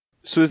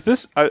So is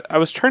this... I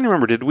was trying to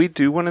remember, did we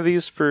do one of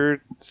these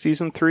for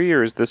season 3,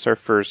 or is this our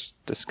first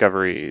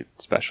Discovery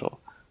special?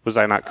 Was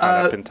I not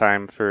caught up in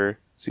time for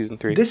season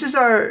 3? This is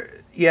our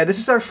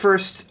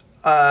first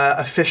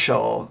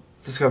official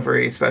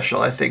Discovery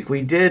special, I think.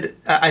 We did...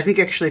 I think,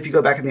 actually, if you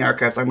go back in the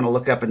archives, I'm going to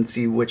look up and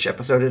see which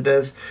episode it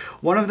is.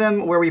 One of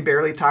them, where we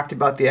barely talked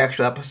about the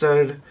actual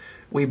episode,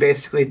 we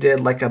basically did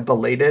like a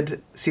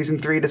belated season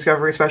 3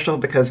 Discovery special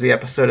because the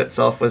episode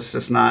itself was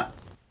just not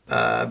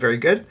very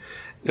good.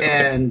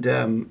 Okay. And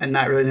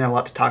not really a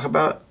lot to talk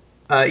about.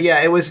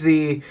 It was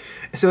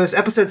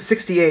episode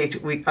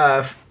 68, which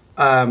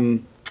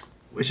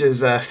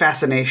is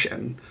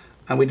Fascination.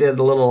 And we did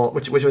the little,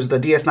 which was the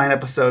DS9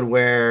 episode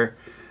where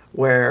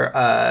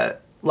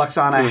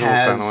Lwaxana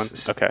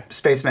has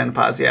spaceman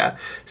pause. Yeah.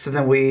 So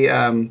then we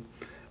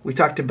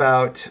talked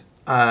about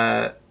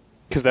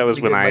because that was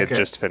when I had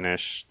just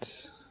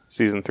finished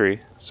season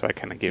 3, so I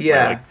kind of gave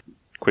my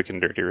quick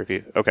and dirty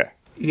review. Okay.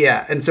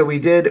 Yeah, and so we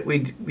did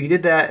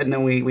that, and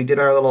then we did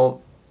our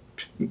little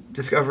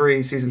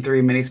Discovery season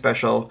 3 mini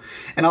special,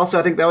 and also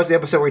I think that was the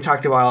episode where we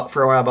talked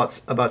for a while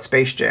about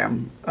Space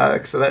Jam.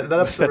 So that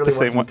episode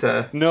really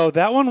wasn't. No,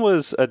 that one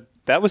was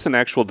an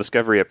actual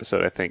Discovery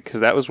episode, I think, because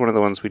that was one of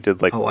the ones we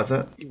did like. Oh, was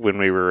it? When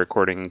we were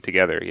recording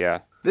together? Yeah.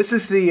 This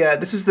is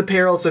the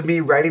perils of me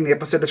writing the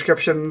episode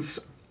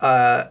descriptions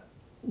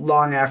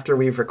long after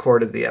we've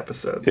recorded the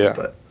episodes. Yeah.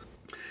 But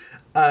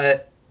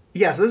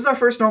so this is our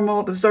first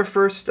normal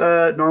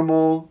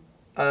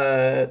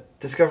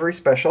Discovery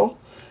special.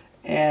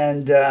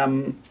 And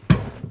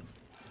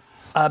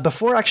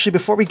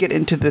before we get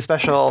into the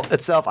special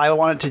itself, I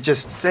wanted to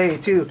just say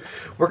too,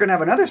 we're gonna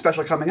have another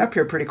special coming up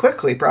here pretty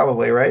quickly,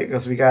 probably, right?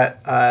 Because we got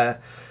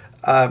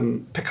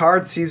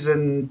Picard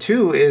season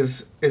 2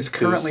 is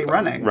currently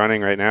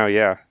running right now.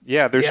 Yeah.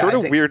 They're sort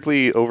of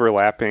weirdly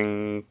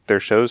overlapping their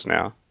shows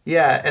now.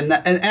 Yeah, and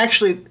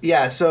actually,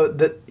 yeah. So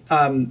the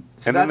and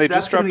then they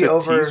just dropped a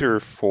teaser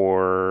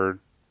for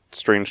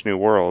Strange New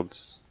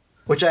Worlds,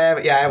 which I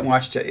haven't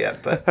watched it yet.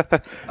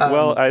 But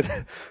well,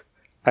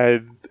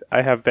 I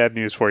have bad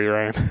news for you,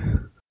 Ryan.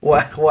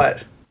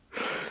 What?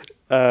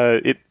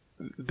 The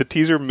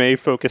teaser may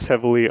focus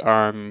heavily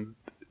on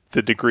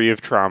the degree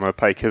of trauma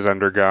Pike has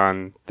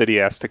undergone that he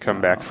has to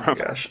come back from.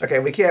 Gosh. Okay,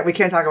 we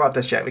can't talk about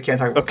this yet. We can't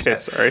talk about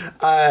this yet.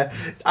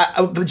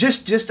 Sorry.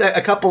 Just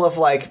a couple of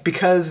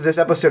because this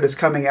episode is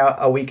coming out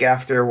a week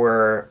after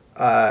we're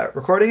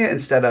recording it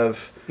instead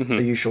of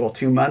the usual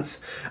 2 months.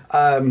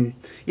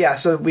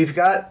 So we've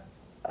got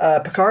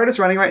Picard is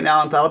running right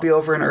now, and that'll be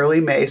over in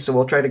early May. So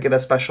we'll try to get a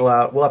special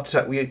out. We'll have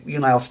to you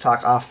and I will have to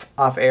talk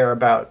off air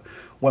about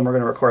when we're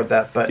going to record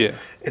that, but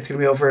it's going to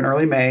be over in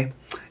early May.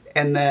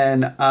 And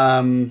then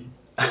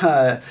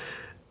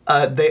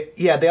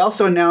they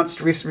also announced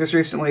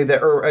recently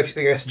that, or I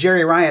guess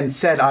Jerry Ryan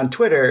said on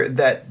Twitter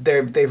that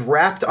they've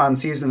wrapped on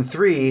season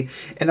 3,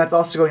 and that's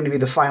also going to be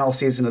the final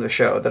season of the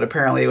show. That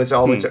apparently it was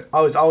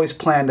always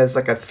planned as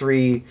like a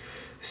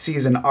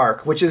 3-season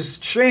arc, which is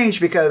strange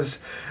because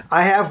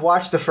I have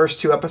watched the first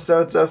 2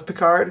 episodes of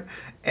Picard,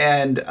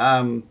 and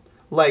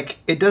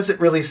it doesn't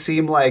really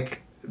seem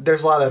like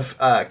there's a lot of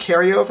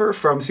carryover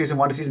from season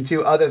 1 to season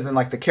 2, other than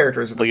the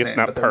characters are the same. It's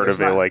not part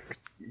of it.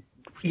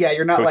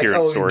 You're not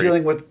story.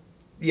 dealing with.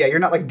 Yeah, you're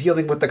not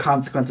dealing with the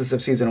consequences of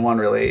season 1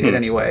 really in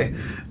any way.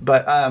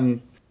 But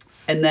and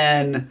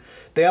then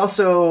they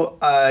also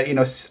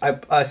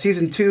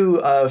season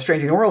 2 of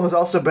Strange New World has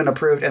also been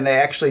approved, and they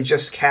actually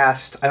just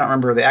cast, I don't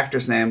remember the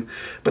actor's name,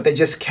 but they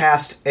just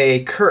cast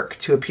a Kirk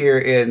to appear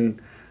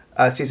in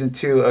season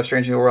 2 of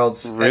Strange New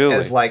Worlds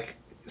as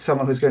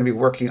someone who's going to be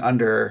working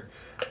under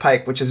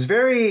Pike, which is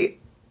very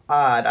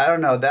odd. I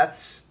don't know.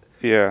 That's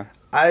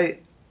I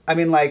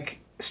mean,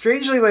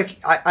 strangely,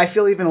 I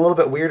feel even a little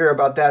bit weirder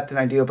about that than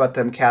I do about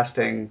them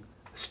casting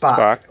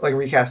Spock.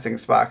 Recasting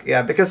Spock.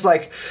 Yeah, because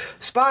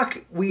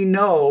Spock, we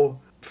know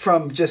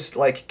from just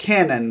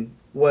canon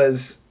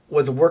was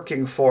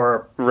working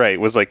for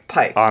was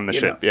Pike on the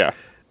ship. Know?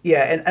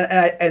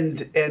 Yeah,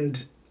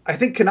 and I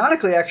think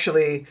canonically,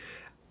 actually,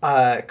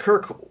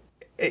 Kirk.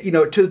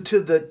 To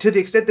the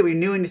extent that we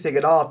knew anything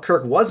at all,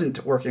 Kirk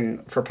wasn't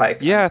working for Pike.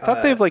 Yeah, I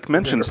thought they've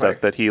mentioned stuff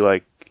that he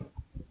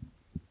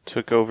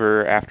took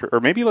over after, or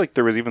maybe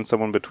there was even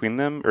someone between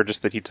them, or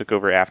just that he took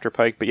over after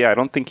Pike. But yeah, I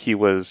don't think he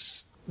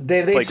was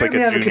they a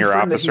junior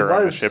officer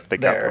on the ship that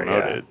got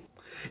promoted.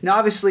 Yeah. Now,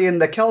 obviously, in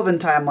the Kelvin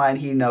timeline,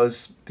 he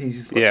knows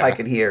Pike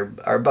and he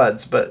are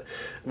buds. But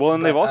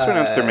they've also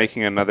announced they're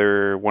making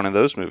another one of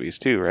those movies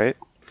too, right?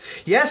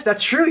 Yes,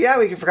 that's true. Yeah,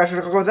 we forgot to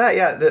talk about that.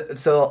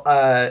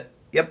 Yeah,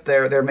 Yep,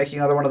 they're making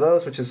another one of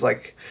those, which is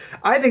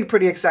I think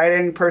pretty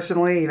exciting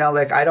personally.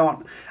 I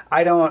don't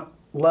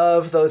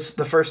love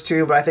the first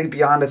 2, but I think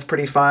Beyond is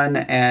pretty fun,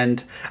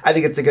 and I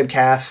think it's a good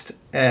cast.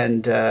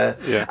 And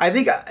I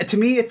think to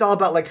me it's all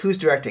about who's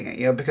directing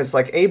it, because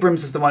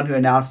Abrams is the one who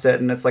announced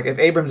it, and it's if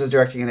Abrams is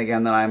directing it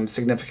again, then I'm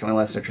significantly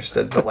less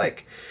interested.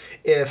 But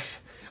if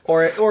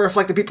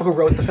the people who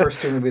wrote the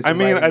first 2 movies, I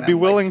mean, I'd be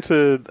willing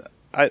to.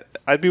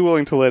 I'd be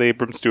willing to let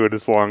Abrams do it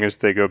as long as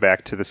they go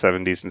back to the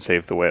 70s and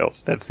save the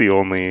whales. That's the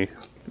only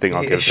thing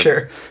I'll give them.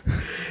 Sure.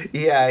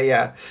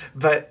 Yeah.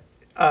 But,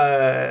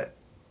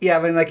 yeah,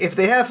 I mean, like, if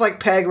they have, like,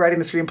 Peg writing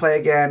the screenplay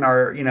again,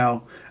 or, you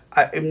know,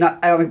 I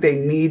don't think they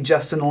need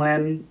Justin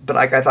Lin, but,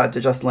 like, I thought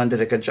that Justin Lin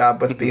did a good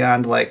job with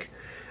Beyond, like,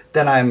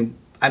 then I'm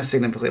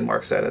significantly more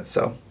excited,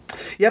 so.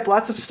 Yep,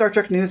 lots of Star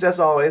Trek news, as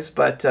always,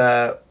 but,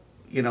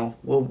 you know,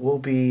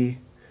 we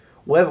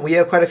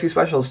have quite a few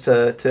specials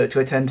to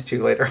attend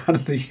to later on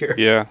in the year.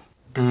 Yeah.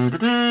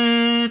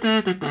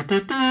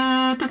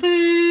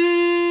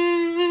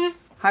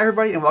 Hi,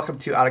 everybody, and welcome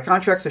to Out of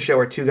Contracts, a show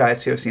where two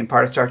guys who have seen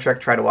part of Star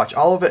Trek try to watch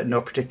all of it in no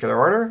particular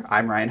order.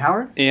 I'm Ryan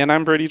Howard. And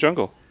I'm Brady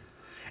Jungle.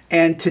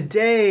 And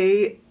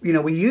today, you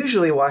know, we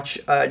usually watch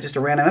just a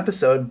random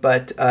episode,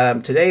 but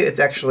today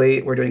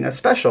we're doing a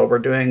special. We're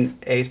doing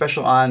a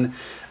special on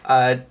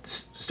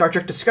Star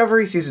Trek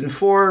Discovery Season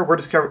 4.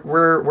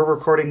 We're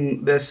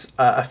recording this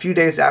a few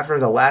days after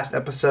the last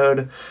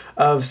episode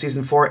of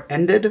Season 4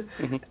 ended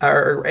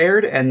or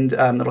aired, and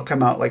it'll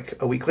come out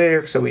like a week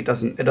later, so it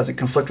doesn't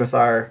conflict with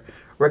our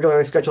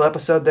regularly scheduled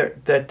episode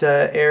that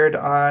aired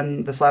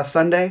on this last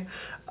Sunday.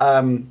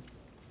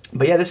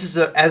 But yeah, this is,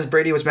 as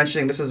Brady was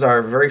mentioning, this is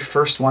our very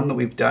first one that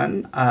we've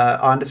done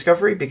on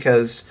Discovery,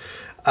 because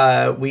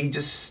we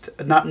just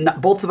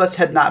both of us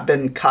had not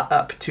been caught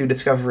up to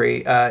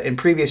Discovery in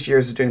previous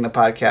years of doing the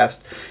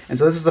podcast, and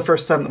so this is the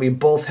first time that we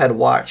both had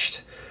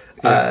watched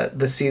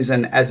the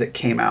season as it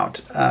came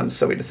out.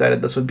 So we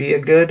decided this would be a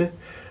good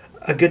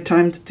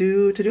time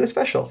to do a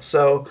special.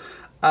 So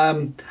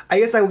I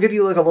guess I will give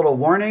you like a little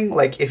warning.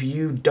 Like, if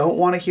you don't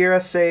want to hear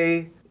us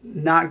say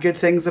not good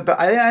things about,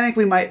 I think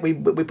we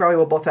probably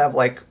will both have,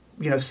 like,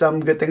 you know, some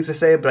good things to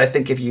say, but I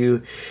think if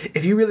you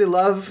really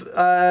love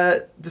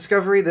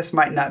Discovery, this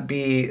might not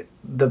be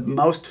the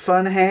most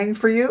fun hang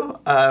for you.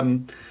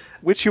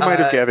 Which you might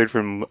have gathered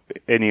from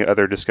any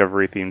other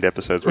Discovery themed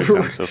episodes we've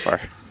done so far.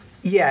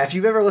 Yeah, if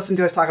you've ever listened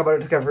to us talk about a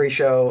Discovery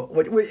show,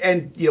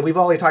 and you know, we've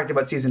only talked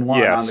about season 1.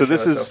 Yeah, on the so show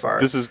so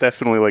far. This is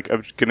definitely like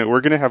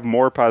we're gonna have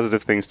more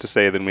positive things to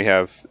say than we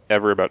have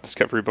ever about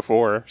Discovery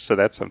before. So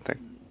that's something.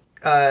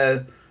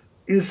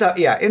 In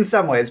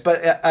some ways,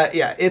 but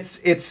yeah,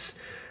 it's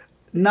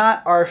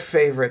not our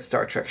favorite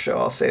Star Trek show.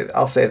 I'll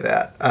say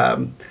that.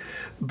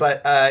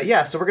 But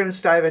yeah, so we're gonna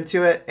just dive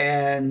into it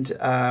and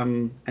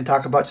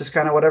talk about just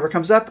kind of whatever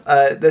comes up.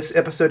 This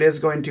episode is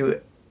going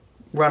to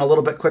run a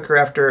little bit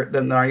quicker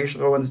than our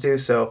usual ones do.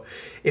 So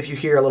if you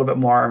hear a little bit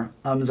more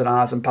ums and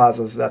ahs and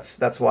pauses,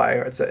 that's why.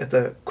 It's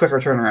a quicker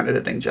turnaround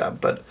editing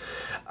job. But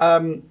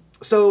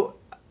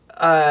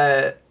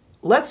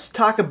let's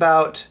talk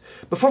about,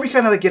 before we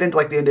kind of like get into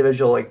like the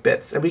individual like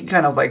bits, and we can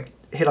kind of like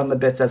hit on the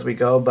bits as we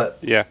go. But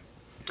yeah,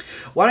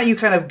 why don't you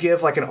kind of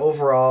give like an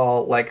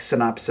overall like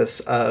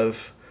synopsis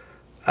of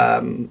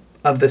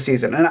the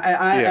season? And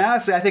I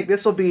honestly, I think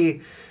this will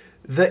be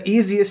the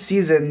easiest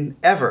season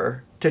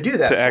ever to do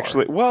that.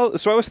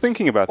 So I was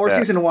thinking about that. Or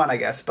season 1, I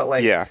guess, but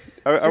like, yeah,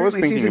 I was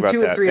thinking about that.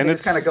 Season 2 and 3, and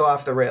it's kind of go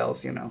off the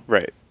rails, you know.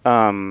 Right.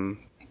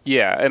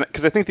 Yeah, and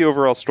because I think the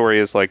overall story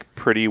is like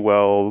pretty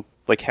well,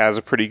 like has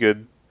a pretty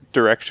good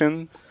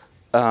direction.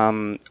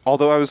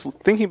 Although I was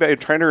thinking about it,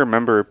 trying to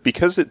remember,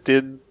 because it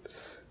did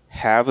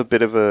have a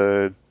bit of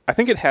I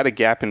think it had a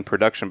gap in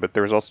production, but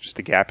there was also just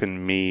a gap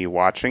in me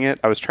watching it.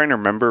 I was trying to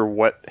remember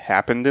what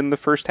happened in the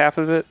first half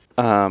of it.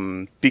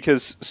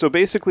 Because, so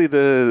basically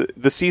the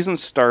season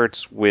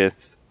starts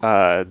with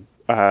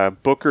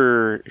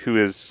Booker, who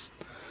is,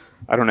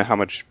 I don't know how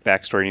much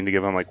backstory you need to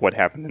give on like what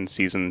happened in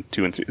season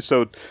 2 and 3.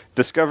 So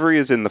Discovery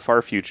is in the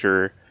far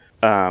future.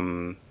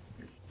 There's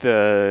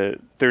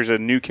a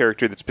new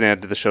character that's been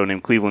added to the show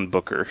named Cleveland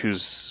Booker,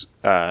 who's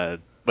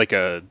like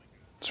a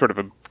sort of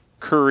a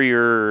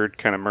courier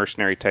kind of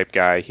mercenary type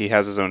guy. He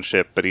has his own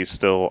ship, but he's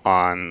still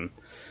on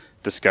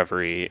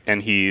Discovery,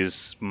 and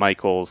he's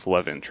Michael's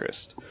love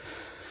interest.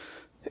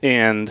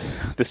 And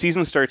the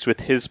season starts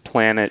with his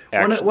planet.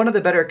 One of the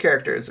better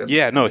characters.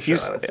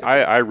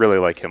 I really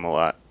like him a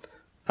lot.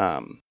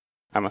 I'm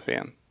a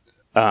fan.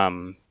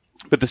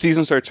 But the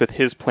season starts with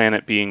his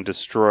planet being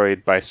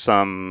destroyed by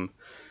some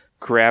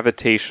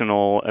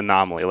gravitational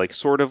anomaly, like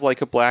sort of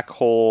like a black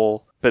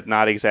hole, but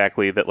not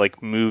exactly, that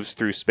like moves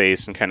through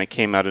space and kind of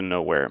came out of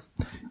nowhere.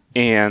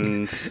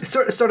 And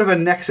sort of a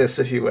nexus,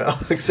 if you will,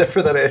 except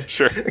for that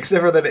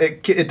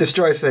it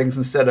destroys things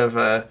instead of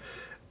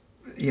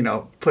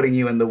putting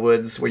you in the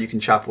woods where you can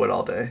chop wood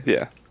all day.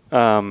 Yeah.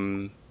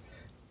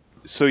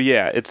 So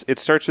yeah, it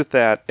starts with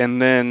that,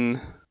 and then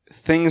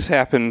things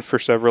happen for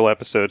several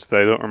episodes that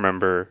I don't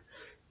remember.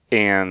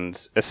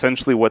 And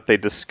essentially what they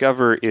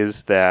discover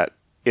is that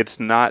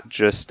it's not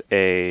just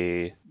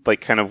a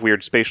like kind of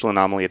weird spatial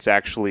anomaly. It's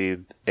actually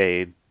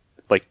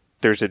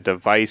there's a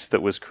device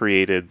that was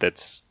created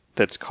that's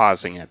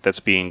causing it, that's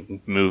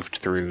being moved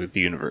through the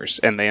universe.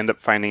 And they end up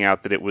finding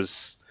out that it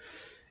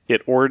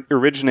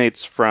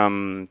originates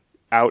from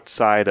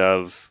outside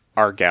of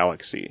our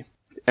galaxy.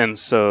 And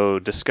so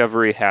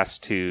Discovery has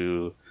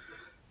to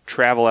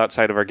travel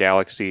outside of our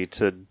galaxy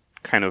to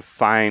kind of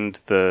find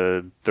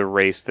the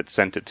race that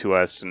sent it to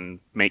us and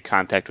make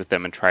contact with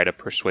them and try to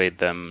persuade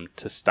them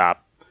to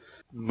stop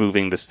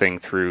moving this thing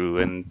through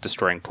and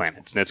destroying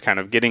planets. And it's kind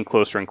of getting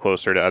closer and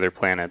closer to other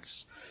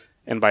planets,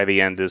 and by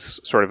the end is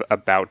sort of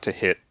about to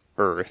hit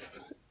Earth.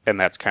 And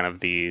that's kind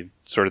of the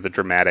sort of the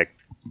dramatic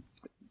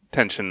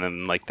tension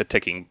and like the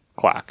ticking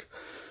clock.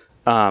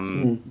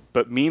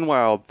 But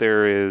meanwhile,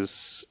 there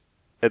is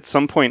at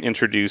some point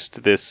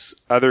introduced this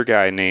other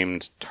guy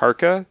named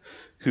Tarka,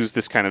 who's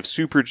this kind of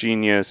super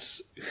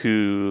genius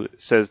who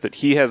says that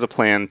he has a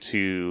plan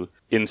to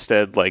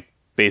instead like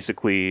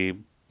basically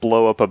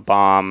blow up a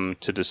bomb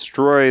to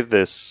destroy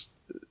this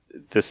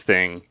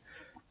thing,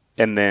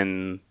 and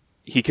then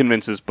he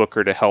convinces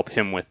Booker to help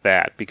him with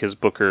that because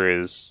Booker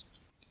is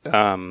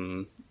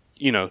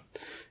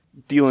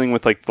dealing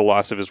with like the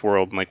loss of his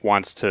world and like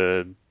wants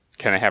to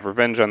kind of have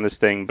revenge on this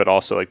thing, but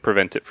also like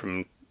prevent it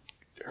from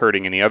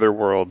hurting any other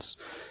worlds.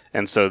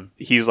 And so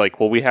he's like,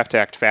 well, we have to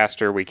act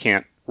faster. We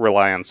can't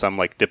rely on some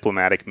like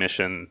diplomatic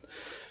mission.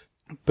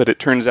 But it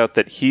turns out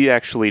that he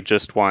actually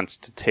just wants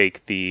to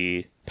take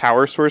the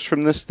power source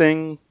from this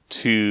thing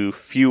to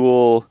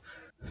fuel.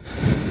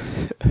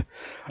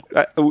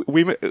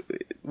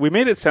 We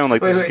made it sound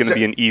like this is going to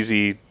be an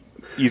easy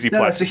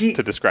plot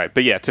to describe.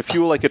 But yeah, to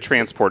fuel like a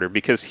transporter,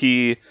 because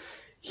he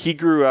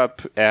grew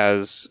up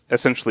as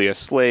essentially a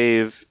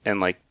slave and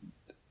like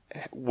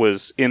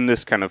was in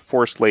this kind of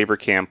forced labor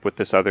camp with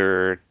this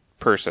other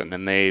person,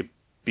 and they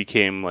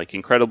became like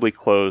incredibly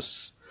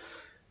close,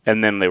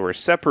 and then they were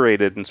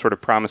separated and sort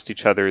of promised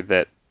each other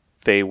that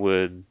they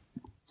would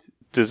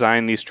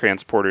design these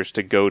transporters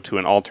to go to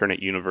an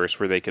alternate universe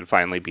where they could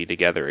finally be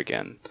together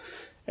again.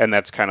 And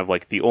that's kind of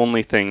like the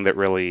only thing that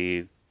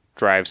really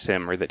drives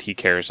him or that he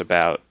cares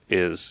about,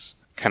 is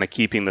kind of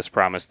keeping this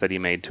promise that he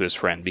made to his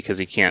friend, because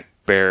he can't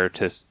bear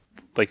to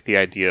like the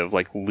idea of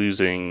like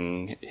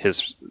losing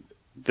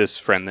this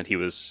friend that he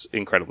was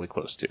incredibly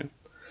close to.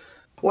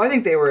 Well, I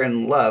think they were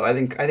in love. I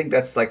think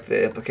that's like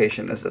the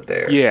implication, is that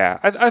they're... Yeah,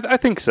 I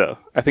think so.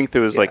 I think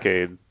there was like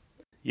turned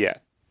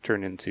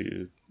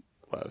into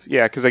love.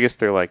 Yeah, because I guess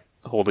they're like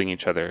holding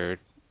each other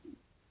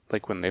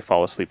like when they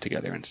fall asleep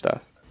together and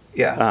stuff.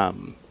 Yeah.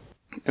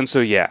 And so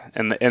yeah,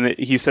 and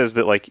he says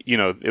that like,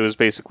 it was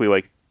basically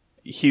like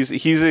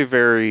he's a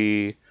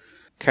very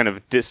kind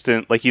of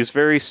distant, like he's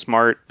very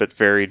smart but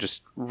very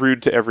just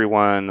rude to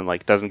everyone and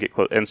like doesn't get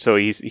close. And so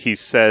he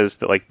says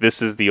that like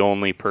this is the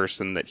only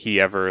person that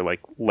he ever like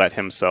let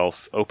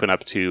himself open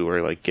up to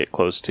or like get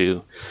close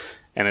to,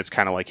 and it's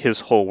kind of like his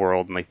whole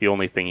world, and like the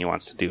only thing he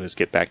wants to do is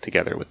get back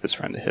together with this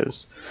friend of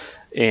his.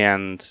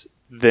 And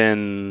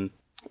then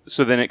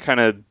it kind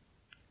of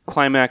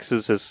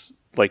climaxes as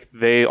like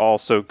they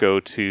also go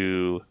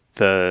to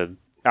the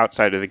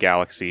outside of the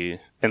galaxy,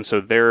 and so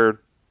they're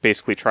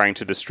basically trying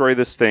to destroy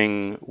this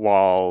thing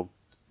while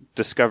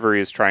Discovery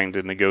is trying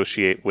to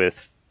negotiate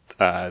with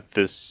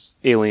this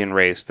alien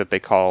race that they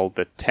call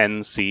the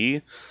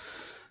 10C.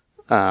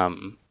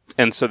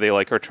 And so they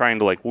like are trying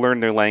to like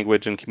learn their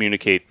language and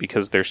communicate,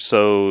 because they're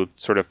so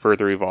sort of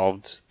further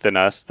evolved than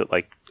us that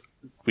like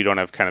we don't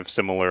have kind of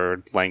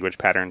similar language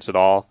patterns at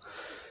all.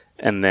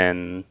 And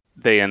then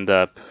they end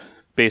up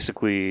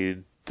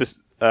basically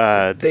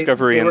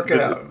Discovery they work it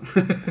out.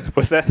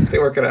 What's that? They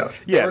work it out.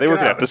 Yeah, they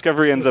work it out.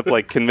 Discovery ends up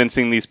like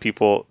convincing these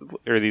people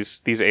or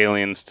these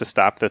aliens to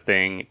stop the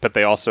thing, but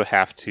they also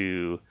have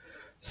to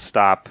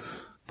stop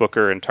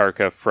Booker and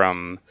Tarka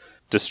from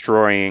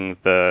destroying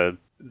the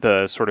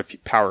sort of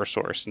power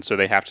source. And so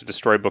they have to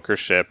destroy Booker's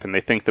ship, and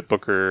they think that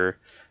Booker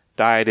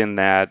died in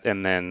that,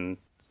 and then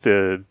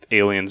the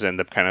aliens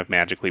end up kind of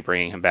magically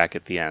bringing him back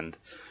at the end.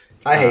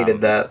 I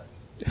hated that,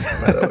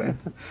 by the way.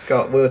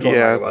 We'll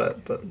talk about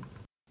it, but...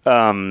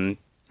 and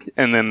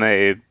then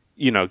they,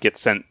 get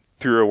sent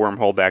through a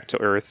wormhole back to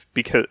Earth,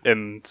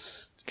 and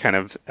kind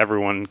of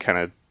everyone kind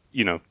of,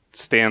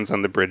 stands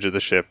on the bridge of the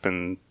ship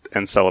and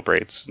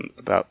celebrates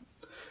about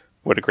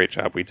what a great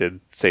job we did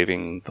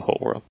saving the whole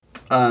world.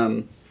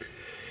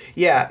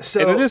 Yeah,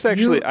 so... And it is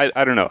actually,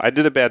 I don't know, I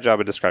did a bad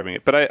job of describing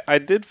it, but I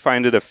did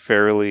find it a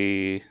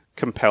fairly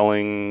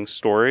compelling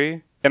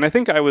story. And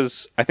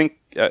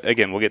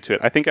again, we'll get to it.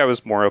 I think I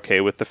was more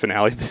okay with the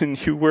finale than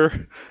you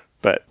were,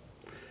 but...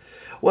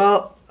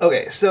 Well,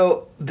 okay,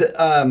 so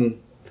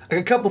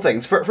a couple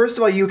things. First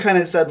of all, you kind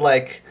of said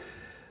like,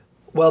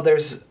 well,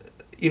 there's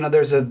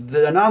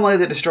the anomaly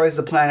that destroys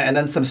the planet, and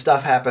then some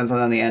stuff happens, and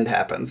then the end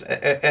happens,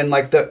 and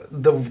like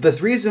the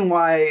reason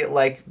why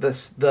like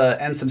the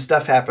and some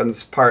stuff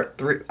happens part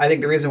 3. I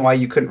think the reason why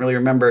you couldn't really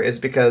remember is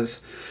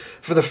because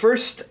for the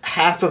first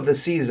half of the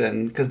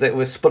season, because it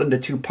was split into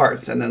 2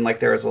 parts, and then like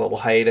there was a little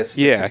hiatus.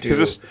 Yeah,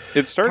 because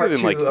it started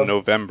in like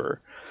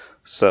November,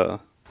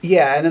 so.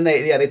 Yeah, and then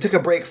they took a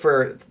break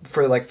for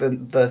like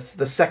the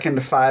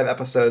second 5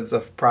 episodes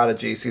of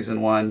Prodigy season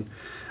 1,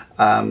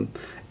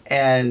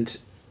 and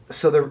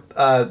so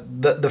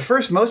the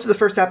first most of the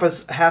first half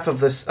of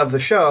the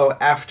show,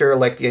 after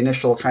like the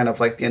initial kind of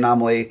like the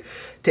anomaly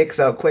takes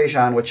out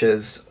Quajan, which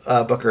is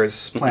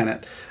Booker's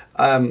planet,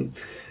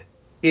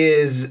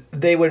 is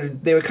they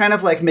would kind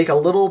of like make a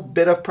little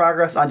bit of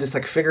progress on just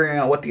like figuring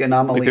out what the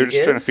anomaly is. They're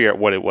just trying to figure out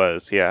what it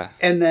was, yeah.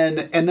 And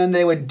then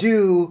they would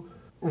do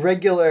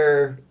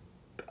regular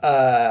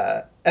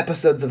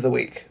episodes of the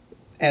week,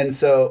 and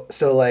so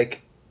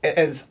like,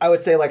 as I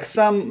would say, like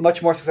some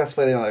much more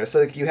successfully than others.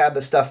 So like you have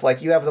the stuff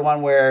like you have the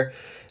one where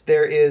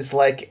there is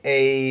like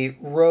a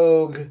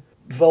rogue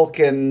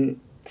Vulcan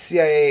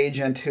CIA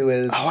agent who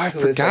is. Oh, I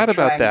forgot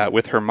about that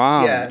with her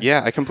mom.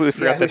 Yeah, I completely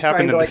forgot that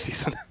happened in this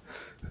season.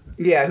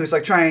 Yeah, who's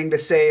like trying to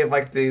save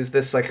like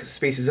this like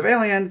species of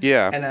alien.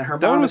 Yeah, and then her mom.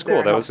 That one was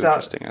cool. That was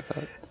interesting. I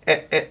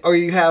thought. Or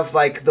you have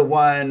like the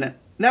one.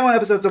 That one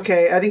episode's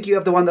okay. I think you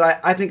have the one that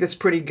I think is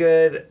pretty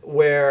good,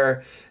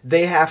 where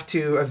they have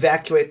to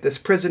evacuate this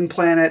prison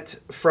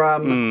planet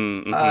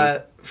from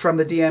the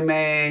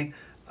DMA.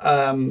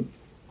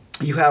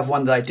 You have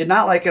one that I did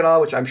not like at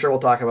all, which I'm sure we'll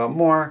talk about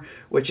more,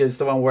 which is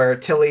the one where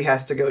Tilly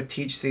has to go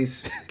teach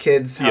these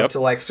kids how to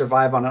like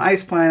survive on an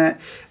ice planet.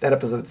 That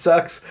episode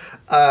sucks.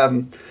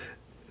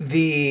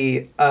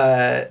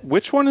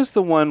 Which one is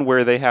the one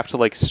where they have to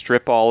like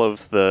strip all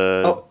of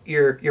the? Oh,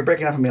 you're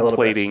breaking up on me a little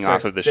plating bit. Sorry,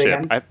 off of the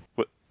ship.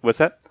 What's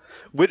that?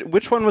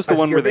 Which one was the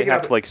one where they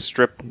have to like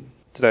strip?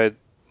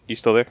 You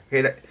still there?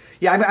 Okay,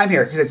 yeah, I'm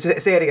here.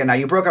 Say it again now.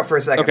 You broke up for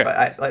a second,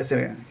 but say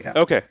it again. Yeah.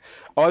 Okay.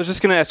 I was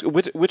just going to ask,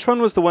 which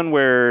one was the one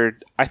where,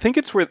 I think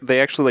it's where they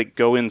actually like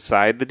go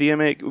inside the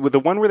DMA, the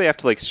one where they have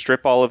to like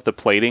strip all of the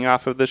plating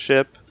off of the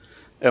ship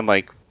and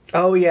like...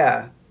 Oh,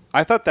 yeah.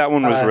 I thought that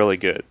one was really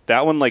good.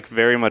 That one like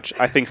very much,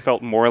 I think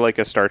felt more like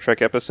a Star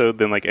Trek episode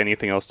than like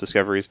anything else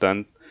Discovery's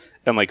done.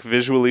 And like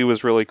visually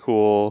was really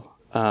cool.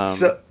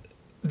 So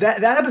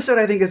that episode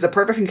I think is a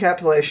perfect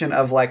encapsulation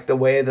of like the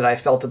way that I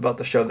felt about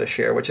the show this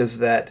year, which is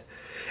that...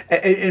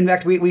 In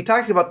fact, we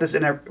talked about this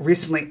in a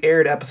recently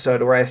aired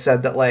episode where I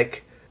said that,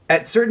 like,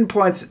 at certain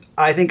points,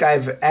 I think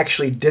I've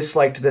actually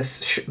disliked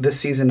this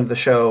season of the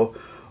show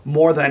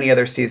more than any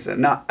other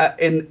season. Now,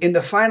 in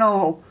the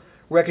final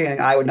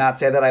reckoning, I would not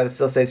say that. I would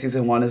still say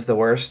season 1 is the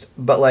worst.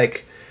 But,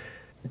 like,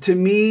 to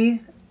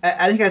me,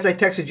 I think as I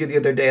texted you the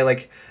other day,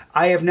 like,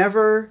 I have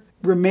never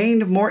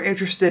remained more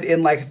interested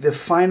in like the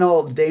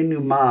final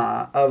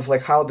denouement of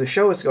like how the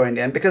show is going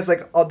to end, because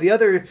like all the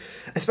other,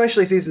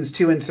 especially seasons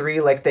 2 and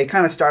 3, like they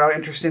kind of start out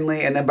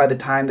interestingly, and then by the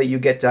time that you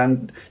get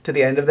done to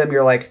the end of them,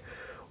 you're like,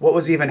 what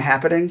was even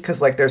happening?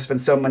 Because like there's been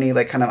so many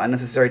like kind of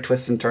unnecessary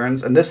twists and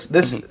turns, and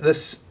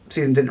this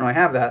season didn't really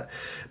have that.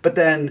 But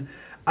then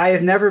I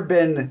have never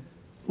been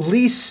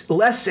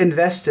less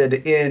invested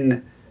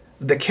in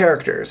the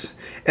characters,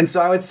 and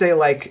so I would say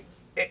like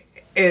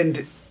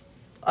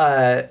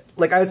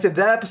like I would say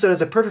that episode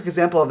is a perfect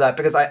example of that,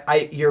 because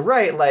I you're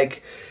right,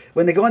 like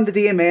when they go into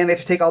DMA and they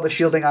have to take all the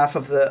shielding off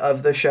of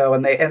the show,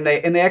 and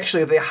they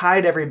actually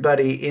hide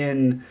everybody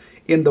in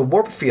the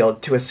warp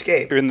field to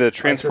escape. Or in the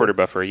transporter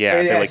buffer,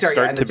 they like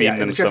start to beam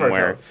them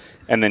somewhere,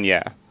 and then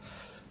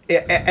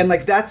and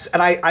like that's,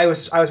 and I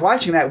was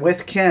watching that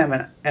with Kim,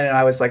 and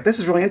I was like, this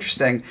is really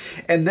interesting.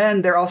 And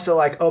then they're also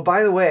like, oh,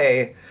 by the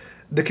way,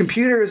 the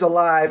computer is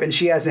alive and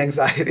she has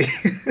anxiety.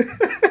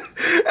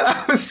 And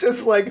I was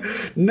just like,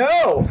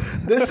 no,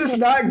 this is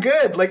not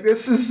good. Like,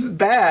 this is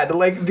bad.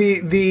 Like,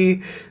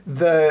 the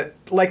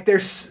like,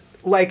 there's,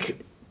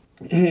 like,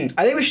 I think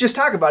we should just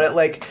talk about it.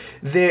 Like,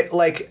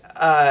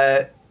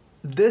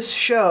 this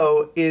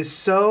show is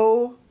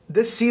so,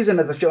 this season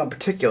of the show in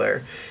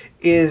particular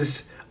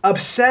is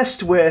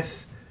obsessed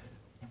with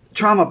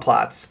trauma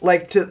plots.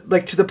 Like, to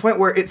the point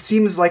where it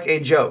seems like a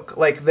joke.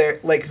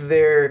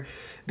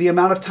 The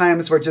amount of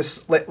times where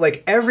just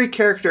like every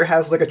character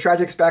has like a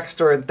tragic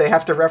backstory that they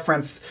have to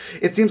reference.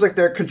 It seems like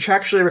they're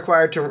contractually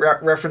required to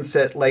reference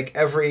it like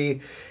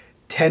every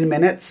 10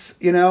 minutes,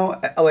 you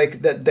know,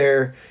 like that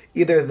they're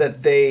either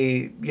that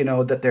they, you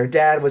know, that their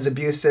dad was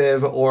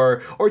abusive,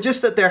 or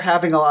just that they're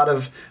having a lot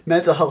of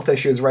mental health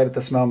issues right at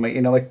this moment.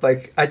 You know,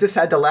 like I just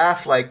had to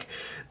laugh. Like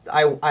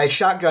I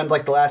shotgunned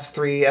like the last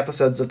 3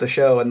 episodes of the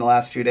show in the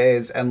last few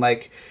days, and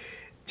like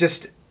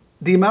just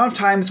the amount of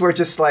times where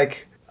just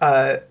like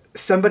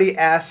somebody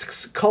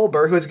asks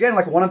Culber, who is again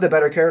like one of the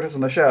better characters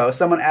on the show.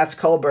 Someone asks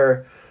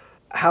Culber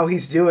how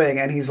he's doing,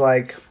 and he's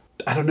like,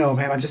 I don't know,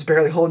 man, I'm just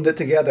barely holding it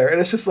together.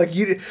 And it's just like,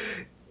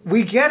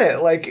 we get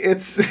it. Like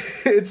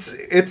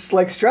it's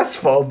like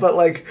stressful, but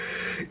like,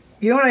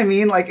 you know what I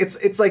mean? Like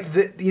it's like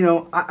you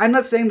know, I'm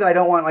not saying that I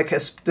don't want like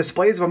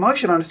displays of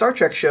emotion on a Star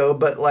Trek show,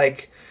 but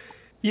like,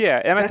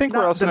 yeah, and I think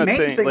we're also not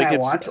saying thing like I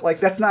it's want. Like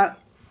that's not.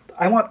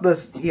 I want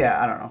this. Yeah,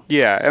 I don't know.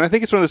 Yeah, and I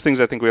think it's one of those things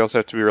I think we also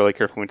have to be really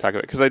careful when we talk about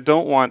it, because I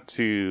don't want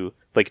to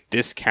like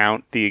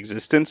discount the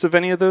existence of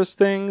any of those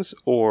things,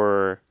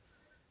 or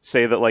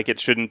say that like it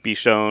shouldn't be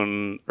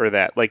shown, or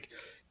that like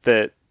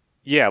that.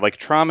 Yeah, like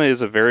trauma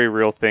is a very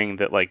real thing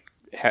that like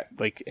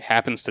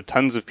happens to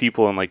tons of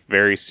people and like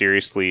very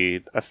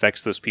seriously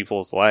affects those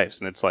people's lives,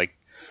 and it's like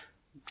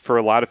for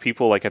a lot of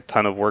people like a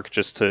ton of work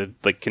just to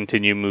like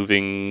continue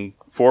moving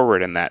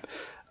forward in that.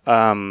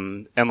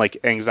 And like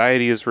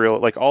anxiety is real,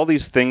 like all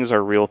these things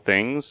are real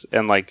things,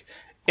 and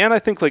I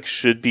think like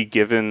should be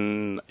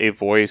given a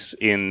voice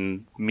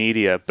in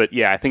media. But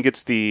yeah, I think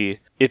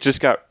it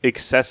just got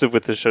excessive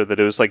with the show, that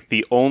it was like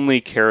the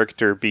only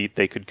character beat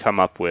they could come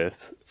up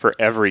with for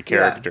every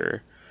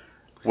character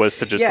was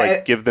to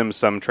just give them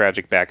some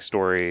tragic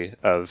backstory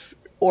of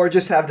or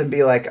just have them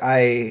be like,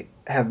 I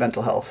have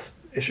mental health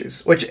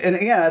issues. Which, and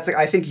again, that's like,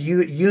 I think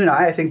you and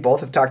I think both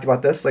have talked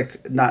about this,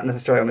 like not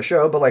necessarily on the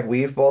show, but like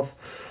we've both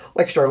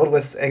like struggled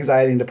with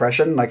anxiety and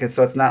depression. Like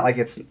so it's not like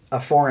it's a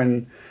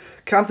foreign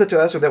concept to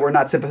us or that we're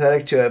not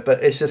sympathetic to it,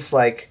 but it's just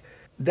like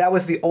that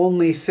was the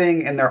only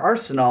thing in their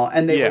arsenal,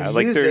 and they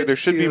would use it there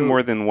should be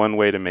more than one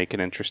way to make an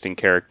interesting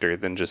character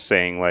than just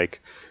saying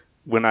like,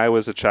 when I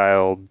was a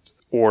child,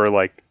 or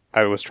like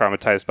I was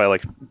traumatized by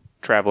like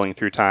traveling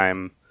through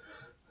time.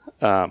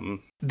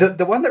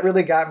 The one that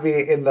really got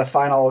me in the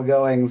final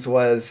goings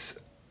was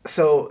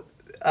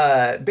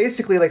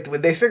basically like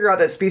they figure out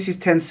that species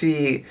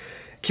 10C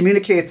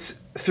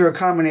communicates through a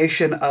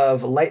combination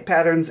of light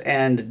patterns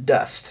and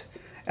dust,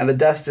 and the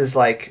dust is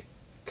like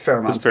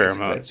pheromones. It's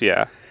pheromones,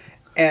 yeah.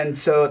 And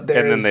so and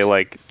then they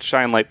like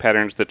shine light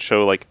patterns that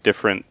show like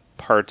different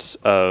parts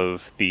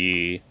of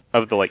the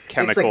like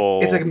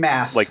chemical, it's like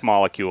math, like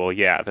molecule,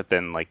 yeah. That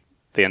then like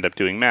they end up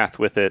doing math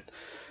with it,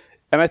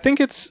 and I think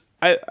it's.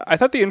 I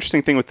thought the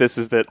interesting thing with this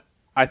is that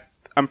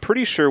I'm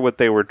pretty sure what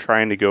they were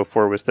trying to go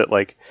for was that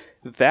like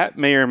that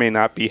may or may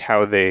not be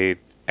how they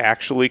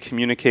actually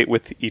communicate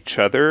with each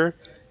other.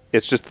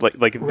 It's just like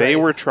right. They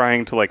were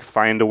trying to like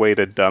find a way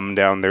to dumb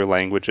down their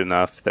language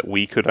enough that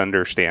we could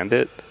understand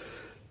it.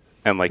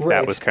 And like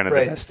that was kind of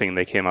the best thing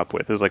they came up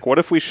with. Is like, what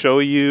if we show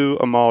you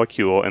a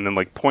molecule and then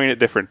like point at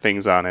different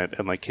things on it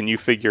and like, can you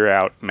figure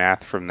out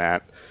math from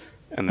that?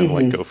 And then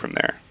like go from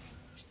there.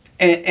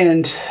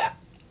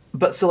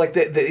 But so like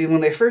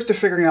when they first are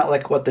figuring out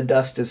like what the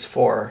dust is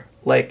for,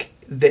 like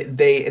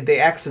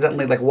they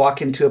accidentally like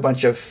walk into a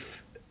bunch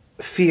of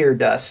fear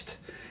dust,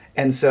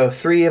 and so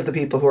 3 of the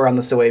people who are on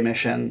this away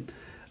mission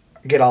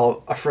get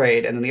all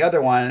afraid, and then the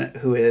other one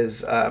who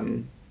is I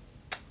think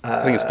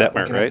it's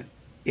Detmer, right?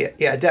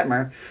 Yeah,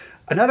 Detmer.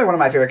 Another one of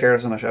my favorite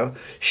characters on the show.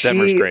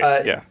 Detmer's great.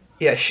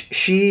 Yeah,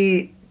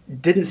 she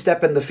didn't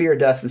step in the fear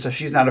dust, and so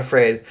she's not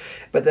afraid.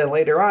 But then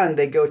later on,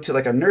 they go to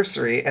like a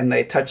nursery and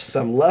they touch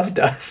some love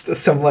dust,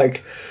 some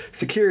like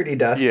security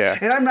dust. Yeah.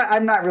 And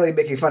I'm not really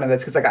making fun of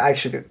this because like I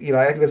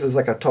think this is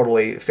like a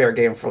totally fair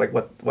game for like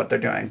what they're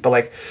doing. But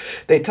like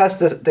they touch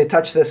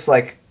this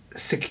like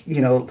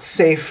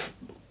safe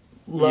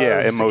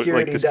love security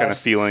like this dust. kind of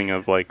feeling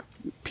of like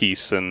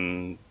peace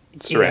and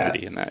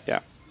serenity in that. Yeah.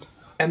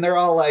 And they're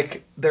all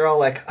like,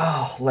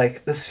 oh,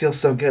 like this feels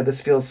so good.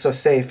 This feels so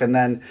safe. And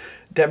then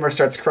Detmer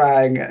starts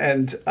crying,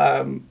 and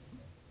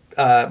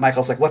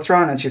Michael's like, "What's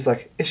wrong?" And she's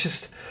like, "It's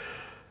just,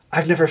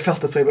 I've never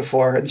felt this way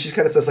before." And she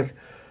kind of says like,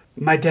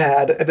 "My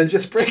dad," and then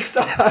just breaks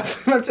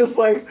off. And I'm just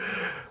like,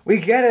 "We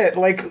get it.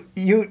 Like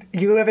you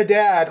have a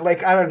dad.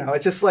 Like I don't know.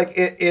 It's just like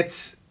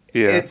it's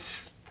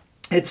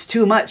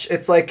too much.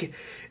 It's like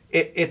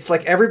it's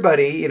like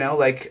everybody,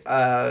 like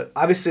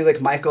obviously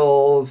like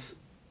Michael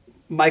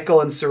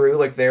and Saru,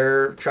 like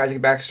their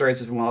tragic backstories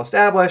have been well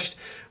established.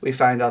 We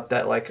find out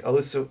that like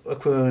Alyssa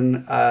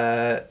Okun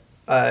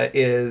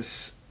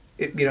has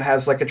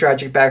like a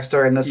tragic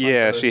backstory in this one.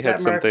 Yeah, she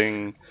had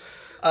something.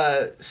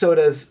 So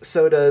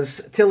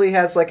does Tilly,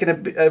 has like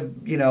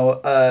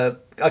a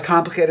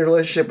complicated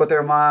relationship with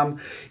her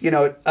mom.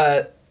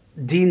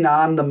 Dean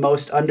Nan, the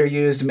most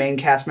underused main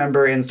cast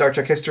member in Star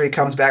Trek history,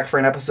 comes back for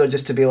an episode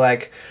just to be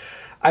like,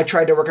 I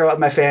tried to work out with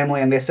my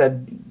family and they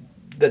said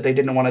that they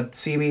didn't want to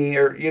see me,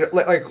 or it's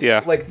like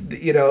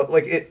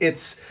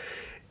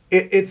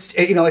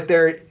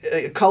they're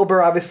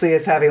Culber obviously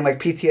is having like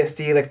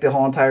PTSD like the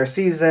whole entire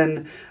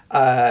season.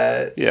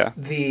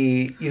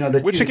 The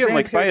which again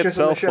like by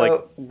itself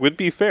like would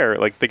be fair,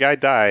 like the guy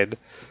died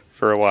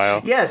for a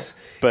while. Yes,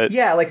 but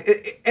yeah,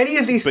 like any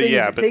of these things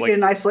taken like,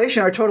 in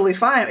isolation are totally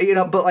fine.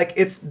 But like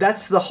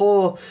that's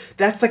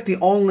like the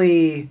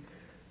only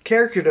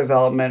character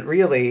development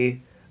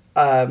really.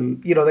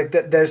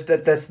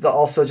 That's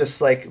also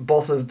just like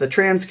both of the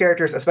trans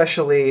characters,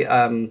 especially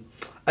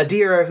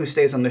Adira, who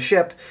stays on the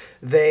ship.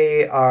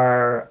 They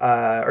are,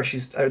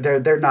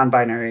 they're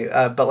non-binary,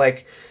 but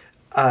like,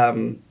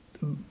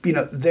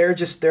 they're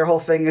just, their whole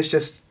thing is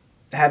just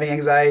having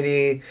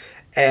anxiety,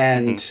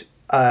 and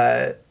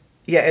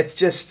it's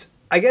just,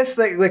 I guess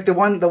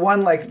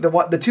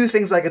the two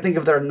things I can think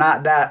of that are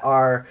not that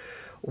are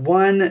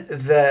one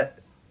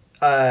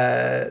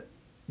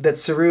that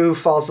Saru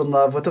falls in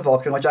love with the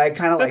Vulcan, which I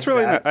kind of like. That's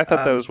really nice. I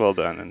thought that was well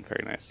done and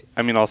very nice.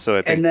 I mean, also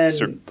I think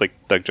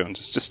like Doug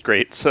Jones is just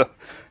great, so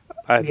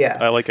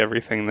I like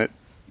everything that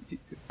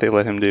they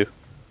let him do.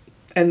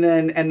 And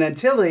then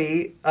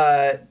Tilly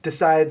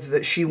decides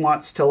that she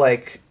wants to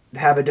like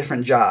have a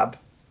different job,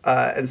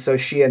 and so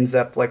she ends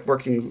up like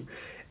working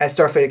at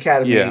Starfleet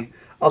Academy. Yeah.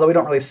 Although we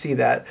don't really see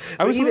that.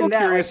 I was a little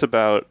curious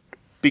about,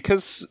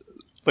 because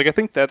like I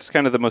think that's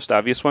kind of the most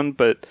obvious one,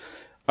 but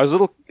I was a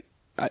little.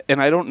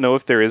 And I don't know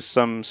if there is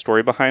some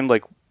story behind,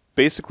 like,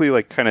 basically,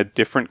 like, kind of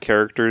different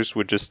characters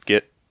would just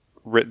get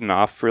written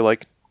off for,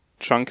 like,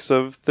 chunks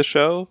of the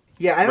show.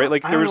 Yeah, I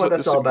don't know what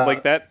that's all about.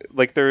 Like, that,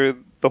 like, the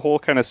whole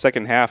kind of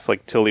second half,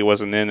 like, Tilly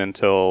wasn't in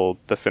until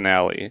the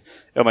finale.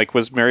 And, like,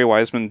 was Mary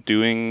Wiseman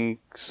doing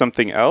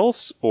something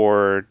else?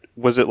 Or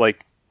was it,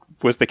 like,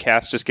 was the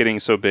cast just getting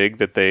so big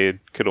that they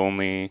could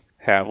only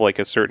have like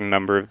a certain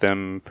number of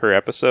them per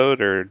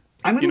episode, or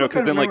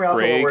because then like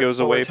Gray goes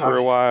away for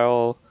a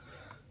while.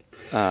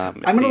 I'm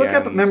going to look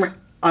up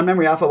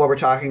Memory Alpha while we're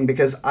talking,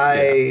 because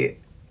I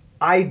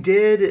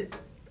did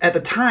at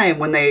the time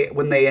when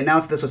they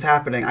announced this was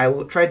happening.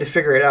 I tried to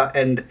figure it out,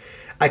 and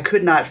I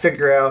could not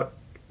figure out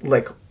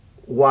like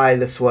why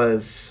that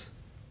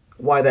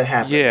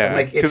happened.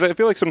 Yeah, because I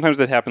feel like sometimes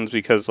that happens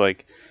because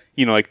like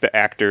like the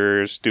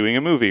actor's doing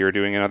a movie or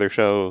doing another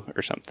show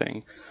or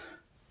something.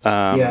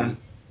 Yeah.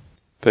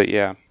 But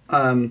yeah.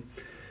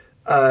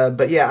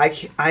 But yeah,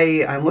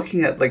 I'm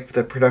looking at like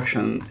the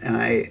production, and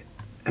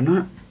I'm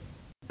not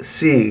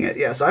seeing it.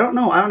 Yeah, so I don't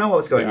know what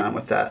was going on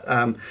with that.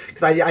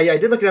 Because I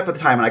did look it up at the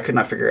time, and I could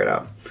not figure it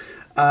out.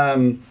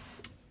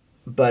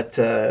 But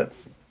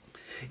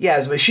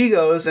but she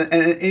goes,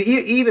 and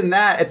even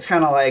that, it's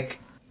kind of like,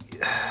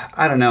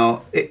 I don't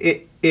know.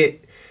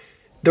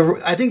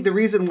 I think the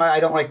reason why I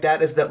don't like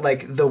that is that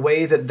like the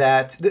way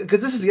that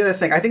because this is the other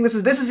thing. I think this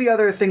is the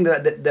other thing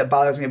that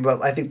bothers me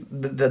about. I think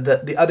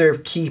the other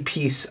key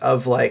piece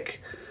of like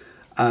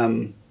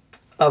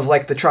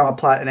the trauma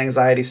plot and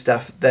anxiety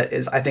stuff that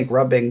is, I think,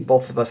 rubbing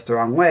both of us the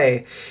wrong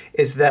way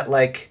is that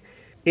like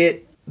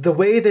the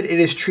way that it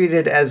is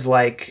treated as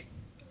like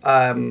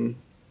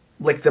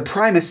the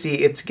primacy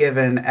it's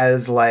given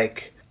as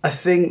like the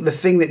thing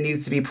that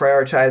needs to be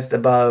prioritized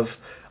above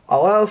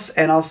all else,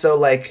 and also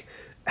like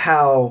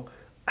how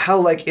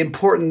like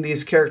important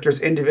these characters'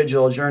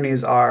 individual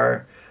journeys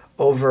are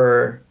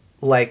over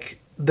like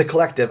the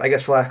collective, I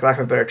guess, for lack of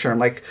a better term.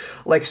 Like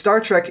Star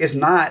Trek is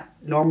not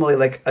normally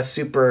like a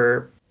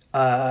super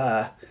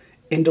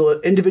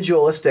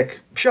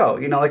individualistic show,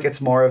 like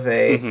it's more of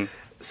a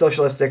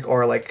socialistic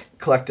or like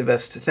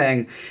collectivist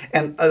thing.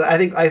 And I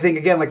think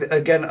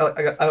again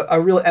a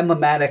real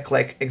emblematic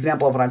like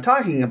example of what I'm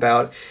talking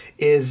about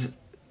is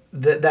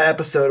that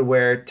episode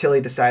where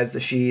Tilly decides that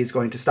she's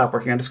going to stop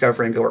working on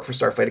Discovery and go work for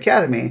Starfleet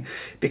Academy,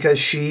 because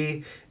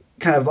she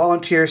kind of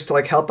volunteers to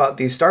like help out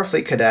these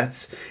Starfleet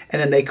cadets,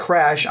 and then they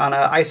crash on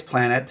an ice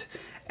planet,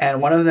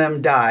 and one of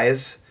them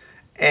dies,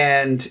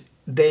 and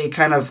they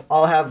kind of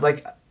all have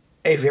like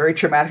a very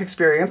traumatic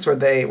experience where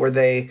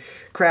they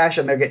crash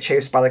and they get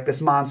chased by like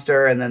this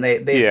monster, and then they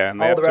and they all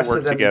have the rest to work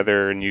of them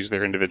together and use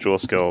their individual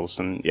skills,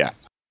 and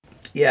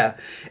yeah,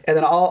 and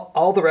then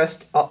all the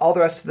rest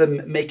of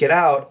them make it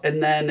out,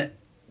 and then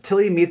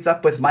Tilly meets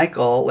up with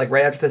Michael like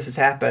right after this has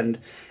happened,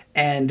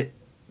 and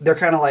they're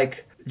kind of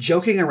like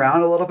joking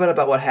around a little bit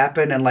about what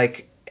happened, and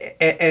like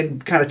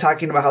and kind of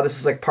talking about how this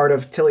is like part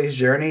of Tilly's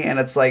journey, and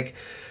it's like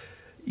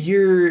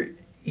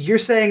you're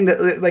saying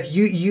that like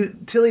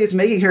Tilly is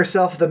making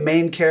herself the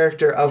main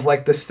character of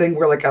like this thing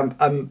where like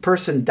a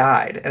person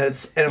died, and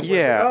it's like,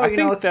 I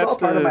think it's all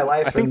part of my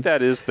life. I think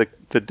that is the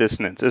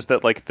dissonance, is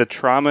that like the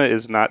trauma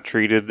is not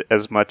treated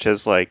as much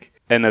as like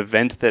an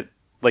event that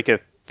like a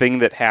thing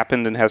that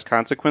happened and has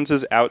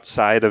consequences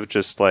outside of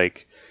just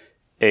like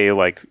a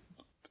like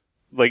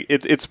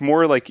it's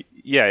more like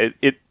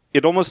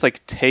it almost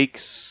like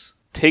takes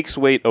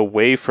weight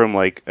away from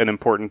like an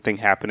important thing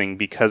happening,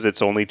 because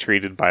it's only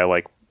treated by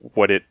like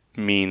what it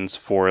means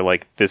for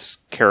like this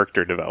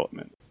character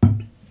development.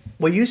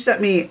 Well, you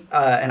sent me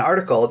an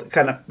article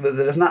that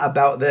is not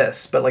about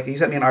this, but like you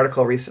sent me an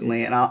article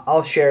recently, and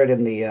I'll share it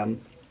in the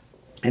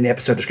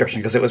episode description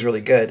because it was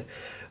really good.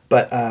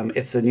 But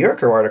it's a New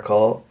Yorker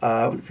article.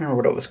 I don't remember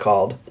what it was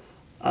called.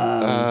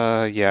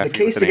 The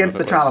Case Against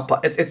the Trauma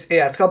Plot.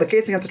 It's called The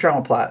Case Against the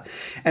Trauma Plot.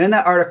 And in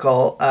that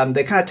article,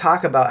 they kind of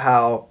talk about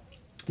how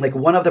like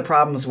one of the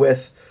problems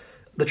with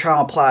the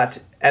trauma plot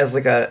as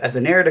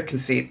a narrative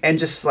conceit, and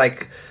just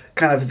like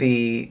kind of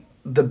the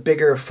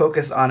bigger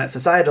focus on it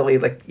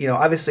societally, like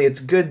obviously it's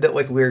good that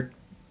like we're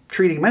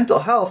treating mental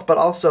health, but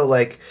also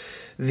like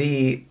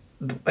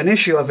an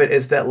issue of it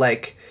is that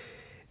like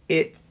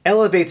it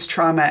elevates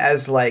trauma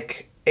as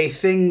like a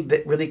thing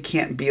that really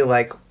can't be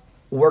like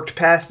worked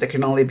past. It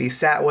can only be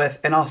sat with,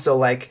 and also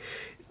like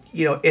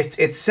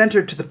it's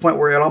centered to the point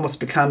where it almost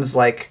becomes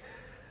like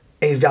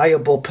a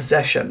valuable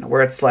possession,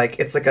 where it's like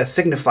a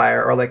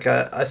signifier or like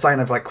a sign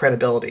of like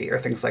credibility or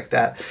things like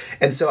that.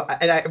 And so,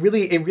 it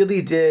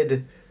really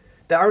did.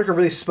 The article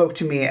really spoke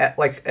to me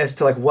as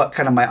to like what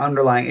kind of my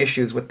underlying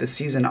issues with this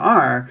season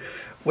are,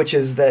 which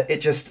is that it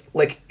just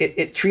like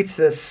it treats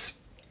this,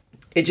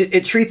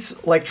 it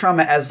treats like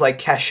trauma as like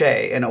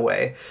cachet in a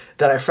way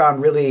that I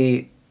found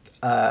really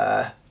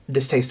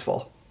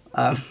distasteful.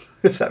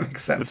 If that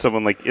makes sense. That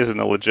someone like isn't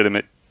a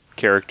legitimate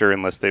character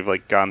unless they've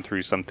like gone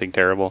through something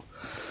terrible.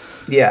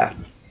 Yeah.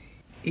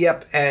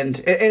 Yep. And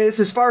this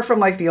is far from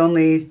like the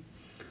only.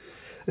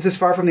 This is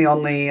far from the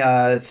only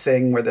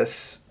thing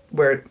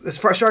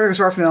Star Trek is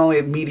far from the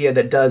only media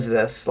that does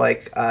this.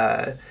 Like,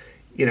 last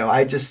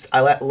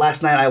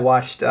night I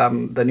watched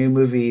the new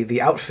movie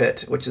The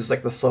Outfit, which is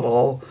like this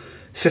little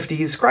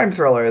 50s crime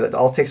thriller that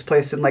all takes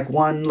place in like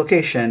one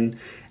location,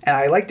 and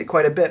I liked it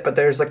quite a bit. But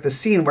there's like the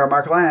scene where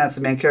Mark Rylance,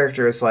 the main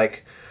character, is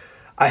like,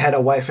 I had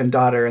a wife and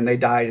daughter and they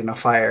died in a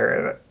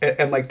fire,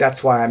 and like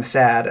that's why I'm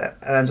sad.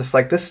 And I'm just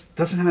like, this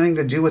doesn't have anything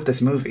to do with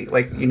this movie.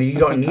 Like, you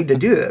don't need to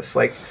do this.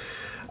 Like,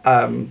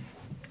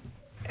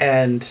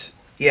 And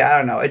yeah, I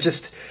don't know. It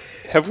just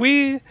Have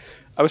we?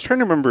 I was trying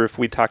to remember if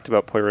we talked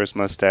about Poirot's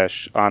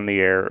mustache on the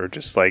air or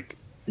just like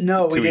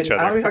no, we to didn't. each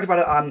other. I don't think we talked about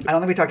it on. I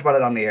don't think we talked about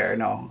it on the air.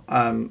 No.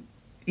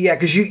 Yeah,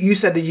 because you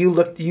said that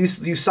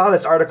you saw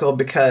this article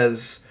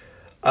because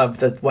of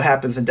the what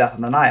happens in Death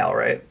on the Nile,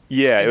 right?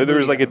 Yeah, there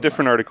was like a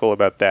different article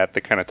about that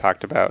kind of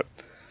talked about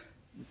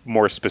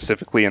more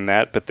specifically in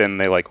that, but then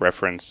they like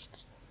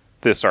referenced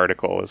this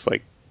article as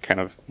like kind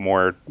of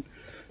more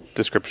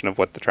description of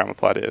what the trauma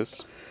plot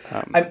is.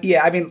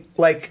 I mean,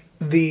 like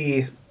so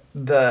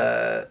in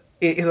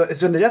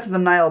the Death of the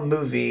Nile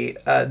movie,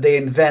 they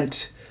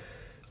invent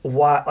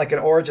like an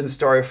origin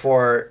story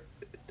for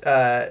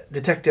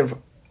Detective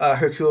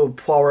Hercule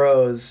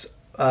Poirot's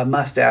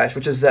mustache,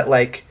 which is that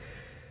like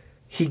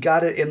he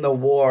got it in the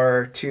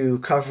war to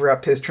cover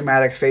up his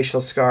traumatic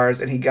facial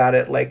scars, and he got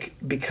it like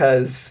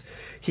because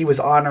he was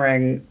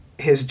honoring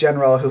his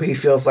general who he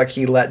feels like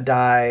he let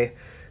die,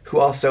 who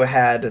also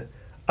had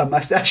a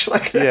mustache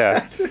like that.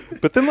 Yeah,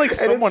 but then like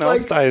someone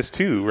else dies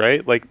too,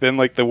 right? Like then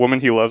like the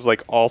woman he loves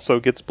like also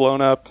gets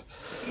blown up.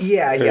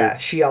 Yeah,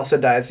 she also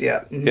dies. Yeah,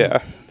 mm-hmm.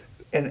 Yeah.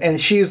 And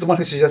she's the one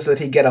who suggested that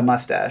he get a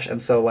mustache,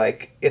 and so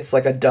like it's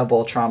like a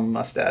double trauma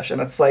mustache, and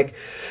it's like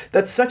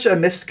that's such a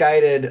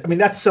misguided. I mean,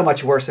 that's so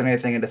much worse than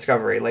anything in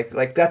Discovery.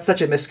 Like that's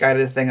such a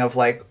misguided thing of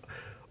like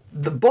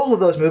both of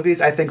those movies.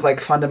 I think like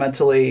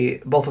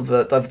fundamentally both of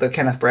the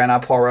Kenneth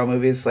Branagh Poirot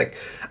movies. Like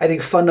I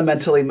think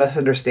fundamentally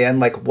misunderstand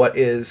like what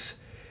is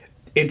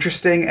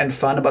interesting and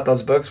fun about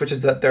those books, which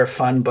is that they're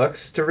fun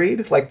books to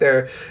read. Like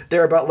they're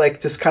about like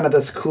just kind of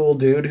this cool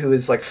dude who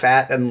is like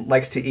fat and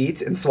likes to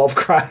eat and solve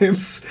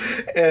crimes,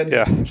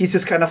 and he's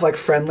just kind of like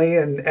friendly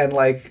and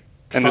like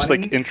and funny. Just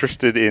like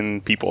interested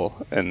in people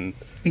and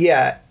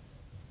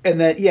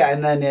and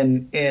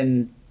then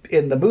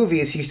in the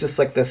movies he's just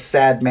like this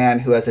sad man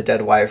who has a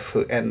dead wife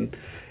who and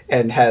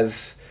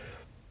has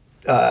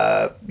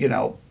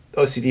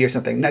OCD or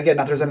something. Now, again,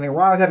 not there's anything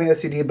wrong with having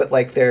OCD, but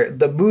like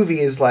the movie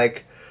is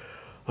like,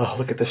 oh,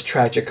 look at this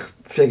tragic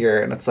figure.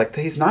 And it's like,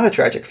 he's not a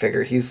tragic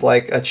figure. He's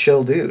like a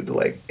chill dude.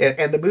 Like,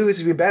 and the movies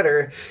would be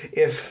better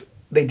if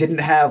they didn't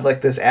have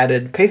like this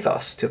added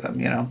pathos to them,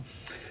 you know?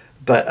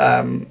 But,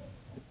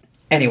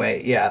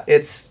 anyway, yeah,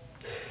 it's,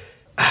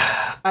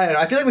 I don't know.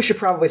 I feel like we should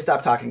probably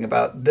stop talking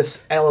about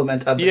this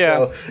element of the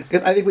show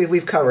because I think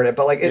we've covered it,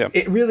 but like,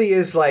 it really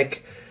is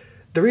like,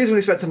 the reason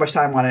we spent so much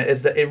time on it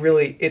is that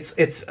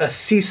it's a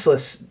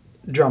ceaseless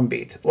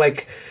drumbeat.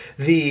 Like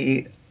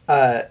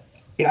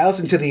I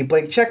listened to the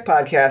Blank Check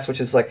podcast, which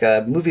is like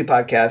a movie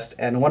podcast,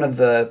 and one of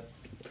the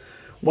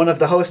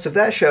hosts of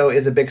that show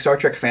is a big Star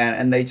Trek fan,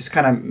 and they just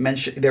kind of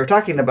mentioned they were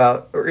talking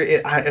about.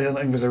 I don't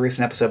think it was a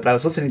recent episode, but I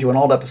was listening to an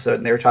old episode,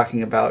 and they were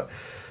talking about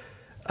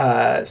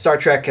Star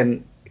Trek,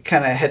 and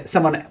kind of had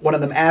one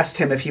of them asked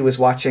him if he was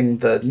watching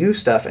the new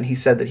stuff, and he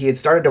said that he had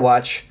started to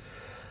watch.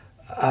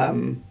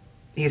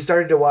 He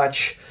started to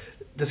watch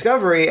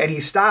Discovery, and he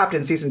stopped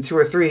in season 2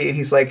 or 3, and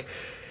he's like,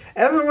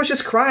 everyone was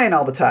just crying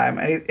all the time,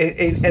 and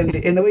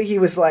in the way he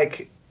was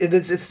like,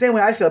 it's the same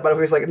way I feel about it.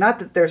 Where he's like, not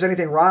that there's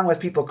anything wrong with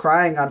people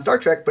crying on Star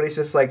Trek, but he's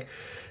just like,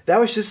 that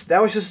was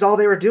just all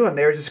they were doing.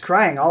 They were just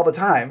crying all the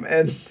time,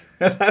 and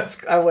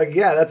I'm like,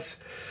 yeah, that's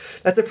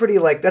a pretty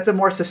like that's a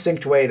more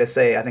succinct way to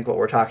say I think what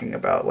we're talking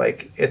about.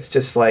 Like it's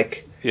just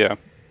like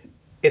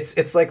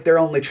it's like their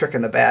only trick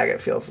in the bag.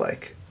 It feels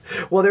like.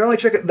 Well, their only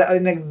trick and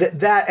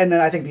then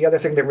I think the other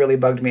thing that really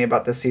bugged me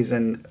about this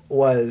season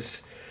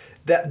was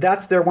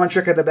that's their one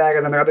trick in the bag,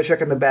 and then their other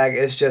trick in the bag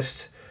is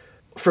just,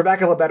 for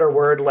lack of a better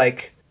word,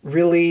 like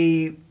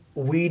really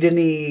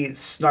Whedon-y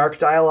snark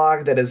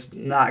dialogue that is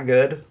not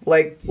good.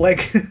 Like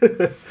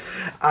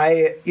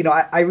I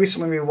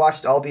recently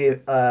rewatched all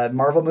the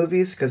Marvel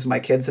movies because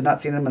my kids had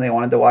not seen them and they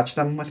wanted to watch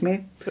them with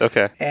me.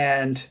 Okay.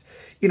 And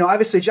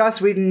obviously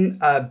Joss Whedon,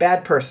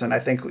 bad person. I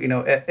think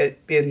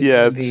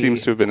it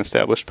seems to have been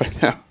established by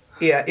now.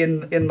 Yeah,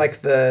 in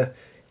like the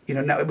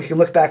now we can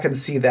look back and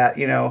see that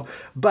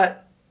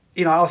but.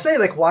 I'll say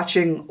like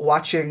watching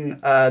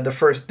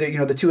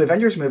the two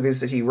Avengers movies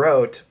that he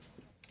wrote,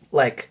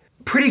 like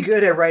pretty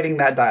good at writing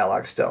that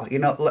dialogue still.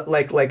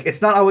 Like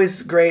it's not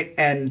always great,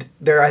 and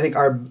there I think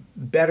are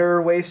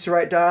better ways to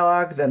write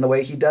dialogue than the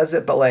way he does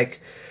it. But like,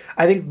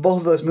 I think both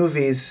of those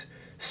movies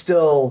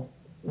still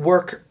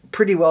work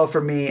pretty well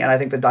for me, and I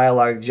think the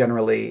dialogue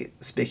generally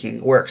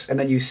speaking works. And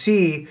then you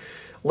see,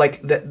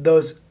 like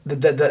those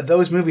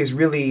movies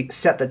really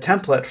set the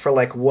template for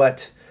like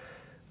what.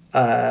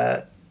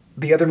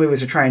 The other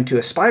movies are trying to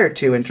aspire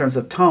to in terms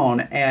of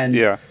tone,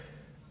 and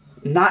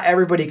not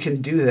everybody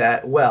can do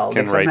that well.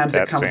 Can write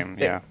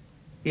that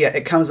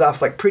it comes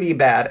off like pretty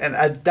bad,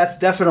 and that's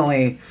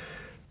definitely.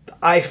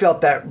 I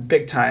felt that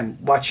big time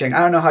watching. I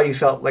don't know how you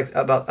felt like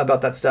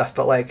about that stuff,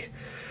 but like,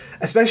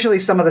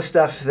 especially some of the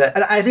stuff that,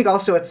 and I think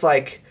also it's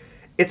like,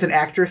 it's an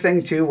actor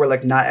thing too, where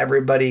like not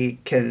everybody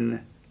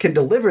can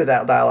deliver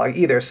that dialogue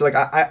either. So like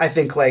I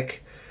think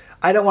like,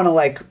 I don't want to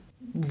like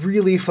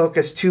really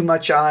focus too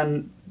much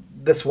on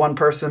this one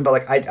person, but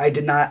like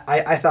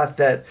I thought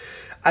that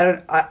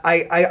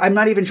I'm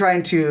not even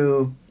trying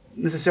to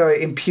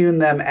necessarily impugn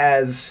them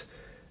as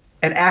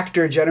an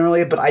actor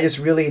generally, but I just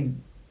really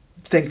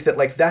think that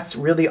like that's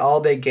really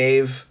all they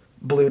gave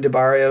Blue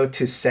DeBarrio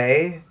to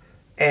say.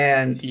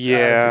 And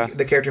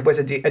the character who plays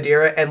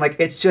Adira, and like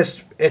it's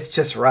just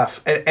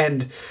rough,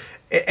 and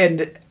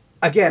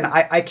again,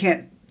 I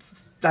can't.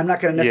 I'm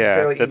not going to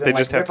necessarily. Yeah, that they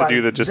just have to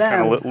do the just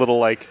kind of little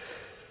like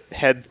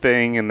head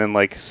thing, and then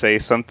like say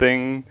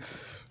something.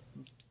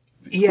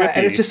 Yeah, quippy.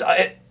 And it's just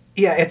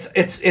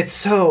it's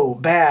so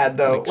bad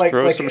though. Like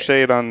throw some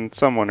shade on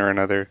someone or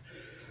another.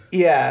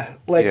 Yeah,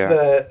 like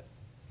the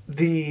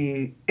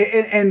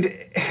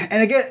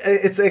and again,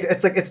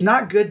 it's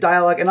not good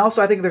dialogue, and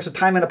also I think there's a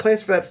time and a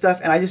place for that stuff,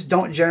 and I just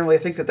don't generally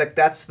think that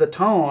that's the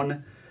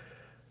tone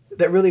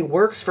that really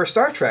works for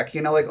Star Trek.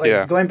 You know, like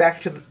going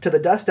back to the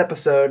Dust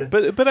episode.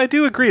 But I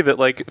do agree that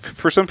like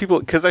for some people,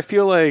 because I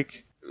feel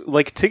like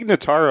Tig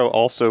Notaro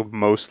also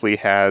mostly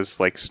has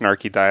like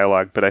snarky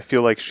dialogue, but I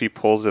feel like she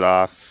pulls it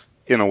off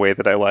in a way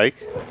that I like.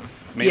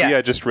 Maybe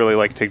I just really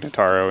like Tig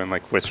Notaro and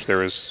like wish there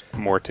was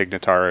more Tig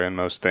Notaro in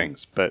most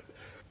things, but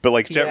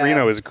like Jet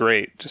Reno is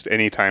great just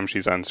anytime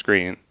she's on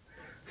screen.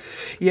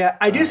 Yeah,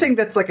 I do think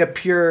that's like a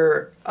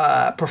pure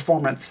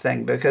performance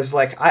thing, because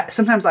like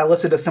sometimes I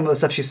listen to some of the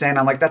stuff she's saying,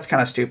 I'm like, that's kind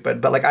of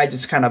stupid, but like I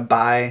just kind of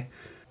buy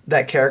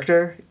that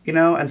character, you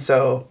know, and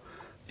so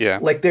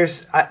like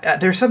there's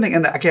something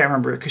in that I can't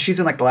remember, because she's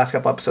in like the last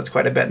couple episodes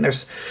quite a bit, and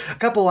there's a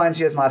couple lines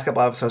she has in the last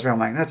couple episodes where I'm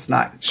like, that's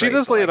not. She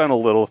does lay it on a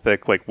little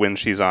thick, like when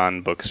she's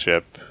on Book's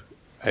ship.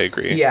 I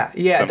agree. Yeah,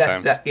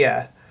 sometimes.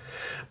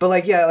 But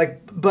like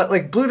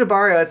Blue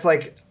DeBarrio, it's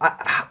like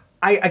I'm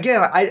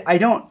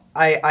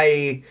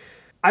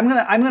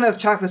gonna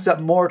chalk this up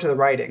more to the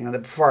writing and the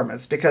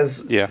performance,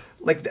 because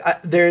like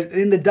there's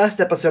in the Dust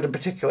episode in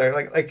particular,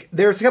 like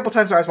there's a couple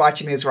times where I was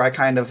watching these where I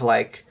kind of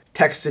like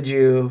texted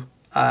you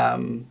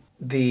like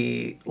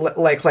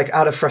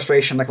out of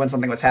frustration, like when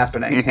something was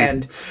happening,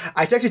 and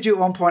I texted you at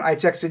one point. I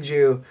texted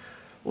you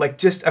like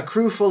just a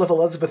crew full of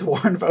Elizabeth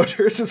Warren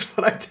voters is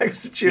what I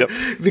texted you,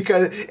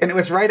 because it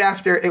was right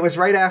after it's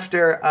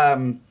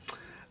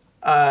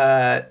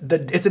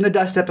in the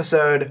Dust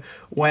episode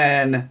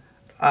when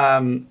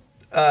Adira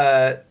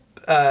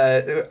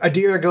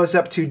goes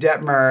up to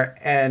Detmer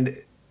and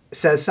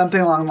says something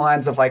along the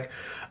lines of like,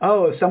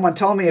 oh, someone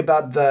told me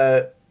about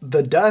the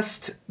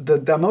dust,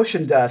 the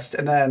motion dust,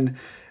 and then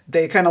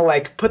they kind of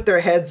like put their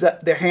hands up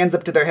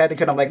to their head and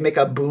kind of like make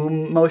a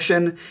boom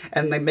motion,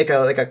 and they make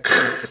a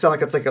sound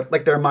like it's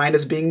like their mind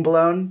is being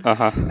blown.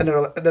 And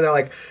they're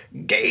like,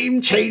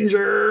 game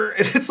changer,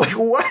 and it's like,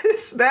 what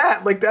is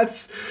that?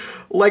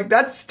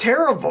 That's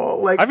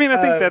terrible. Like, I mean,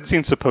 I think that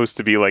scene's supposed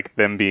to be like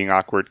them being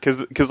awkward,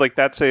 because like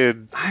that's a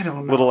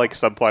little like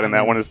subplot in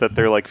that one, is that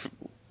they're like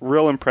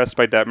real impressed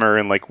by Detmer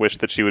and like wish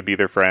that she would be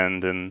their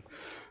friend, and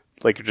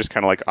like you're just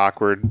kind of like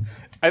awkward.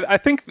 I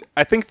think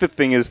the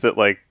thing is that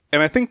like,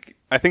 and I think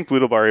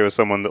Blue DeBarrio is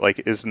someone that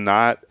like is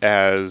not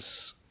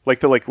as like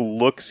that like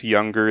looks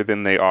younger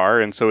than they are,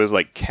 and so is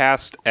like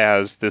cast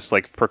as this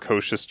like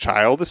precocious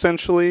child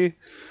essentially,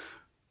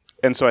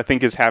 and so I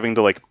think is having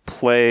to like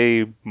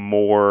play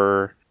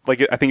more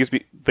like, I think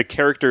the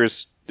character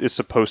is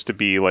supposed to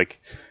be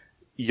like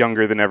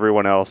younger than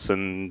everyone else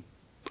and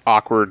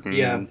awkward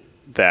and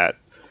that.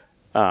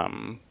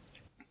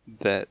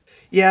 But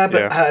I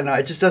don't know.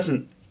 It just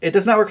doesn't. It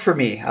does not work for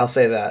me. I'll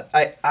say that.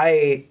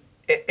 I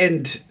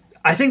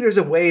think there's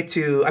a way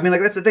to. I mean,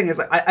 like that's the thing is,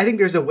 like, I think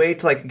there's a way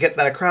to like get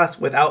that across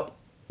without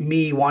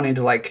me wanting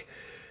to like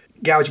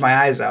gouge my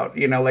eyes out.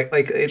 You know,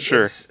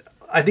 it's.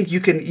 I think you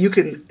can.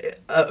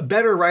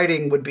 Better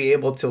writing would be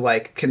able to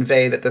like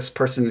convey that this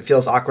person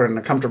feels awkward and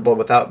uncomfortable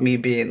without me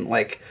being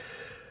like,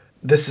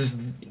 this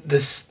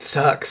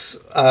sucks.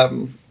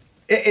 And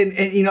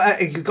you know,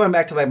 going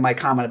back to like my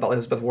comment about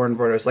Elizabeth Warren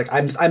voters, like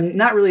I'm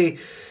not really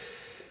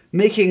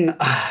making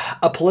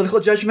a political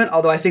judgment,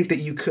 although I think that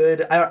you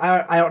could.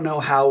 I don't know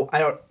how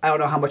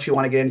much you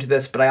want to get into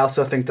this, but I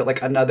also think that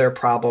like another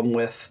problem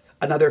with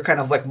another kind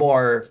of like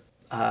more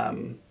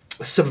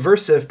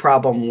subversive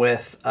problem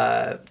with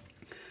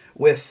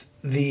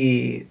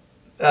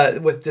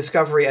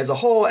Discovery as a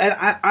whole,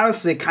 and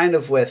honestly kind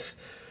of with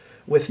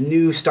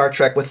new Star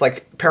Trek, with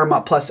like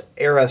Paramount Plus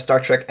era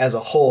Star Trek as a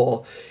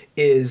whole,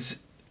 is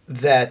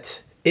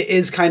that it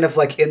is kind of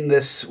like in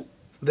this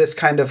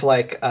kind of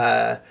like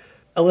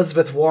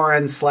Elizabeth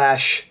Warren /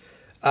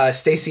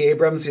 Stacey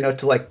Abrams, you know,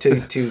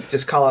 to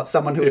just call out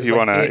someone who is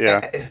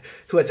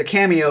who has a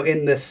cameo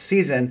in this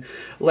season,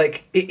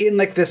 like in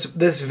like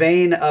this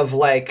vein of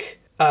like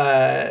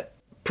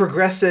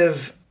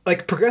progressive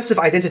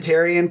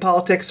identitarian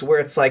politics, where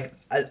it's like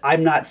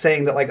I'm not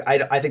saying that like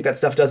I think that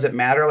stuff doesn't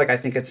matter, like I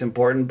think it's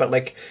important, but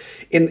like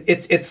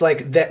it's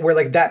like that where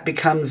like that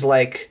becomes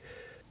like.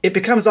 It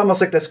becomes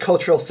almost like this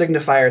cultural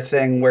signifier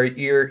thing where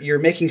you're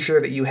making sure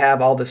that you have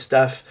all this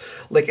stuff,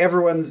 like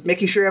everyone's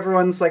making sure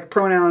everyone's like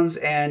pronouns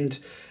and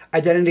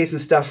identities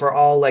and stuff are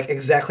all like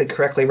exactly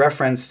correctly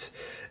referenced.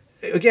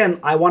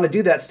 Again, I want to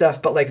do that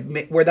stuff, but like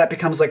where that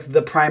becomes like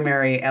the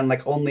primary and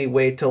like only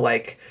way to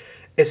like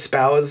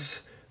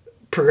espouse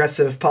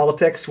progressive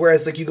politics.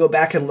 Whereas like you go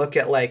back and look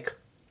at like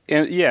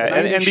and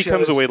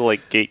becomes a way to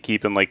like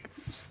gatekeep and like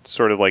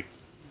sort of like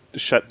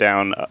shut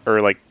down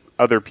or like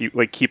other people,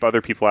 like keep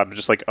other people out of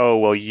just like, oh,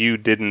 well, you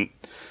didn't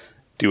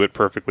do it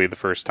perfectly the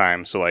first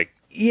time, so like,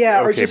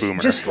 yeah, okay, or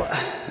boomer.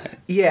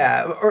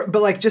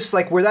 But like just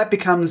like where that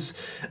becomes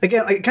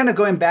again, like kind of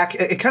going back,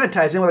 it kind of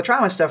ties in with the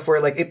trauma stuff where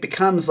like it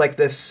becomes like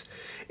this.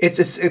 It's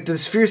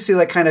this fiercely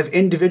like kind of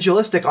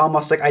individualistic,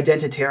 almost like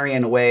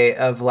identitarian way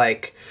of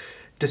like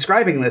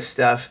describing this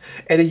stuff,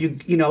 and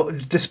then you know,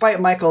 despite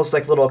Michael's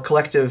like little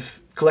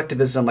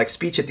collectivism like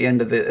speech at the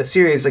end of the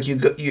series, like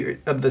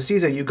of the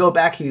season, you go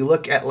back and you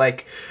look at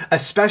like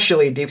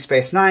especially Deep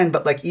Space Nine,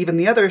 but like even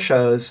the other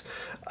shows,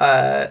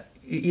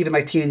 even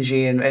like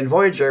TNG and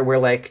Voyager, where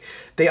like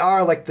they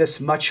are like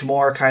this much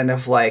more kind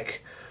of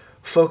like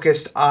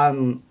focused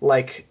on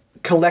like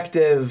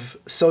collective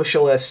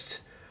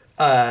socialist,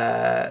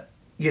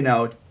 you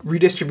know,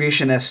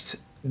 redistributionist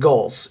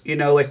goals, you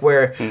know, like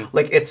where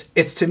like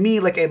it's to me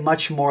like a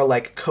much more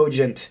like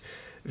cogent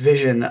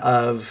vision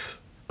of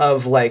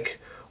like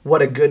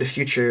what a good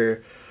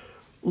future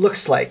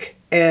looks like.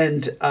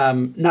 And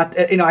not,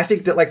 you know, I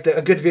think that like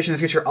a good vision of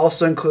the future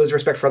also includes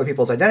respect for other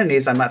people's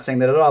identities. I'm not saying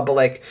that at all, but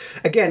like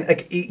again,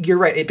 like you're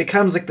right, it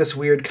becomes like this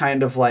weird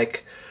kind of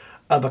like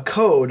of a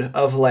code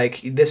of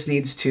like this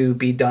needs to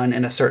be done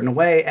in a certain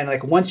way, and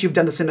like once you've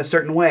done this in a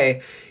certain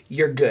way,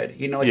 you're good.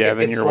 You know, like, yeah,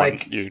 then it's you're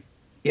like you.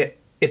 Yeah,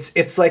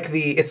 it's like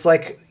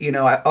you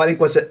know, I think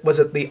was it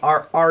the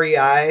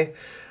REI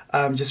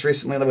just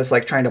recently that was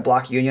like trying to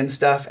block union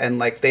stuff, and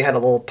like they had a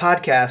little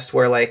podcast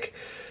where like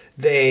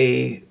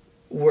they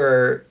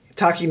were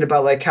talking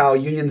about like how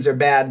unions are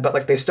bad, but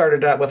like they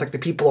started out with like the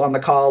people on the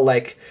call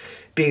like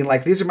being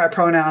like, these are my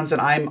pronouns and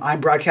I'm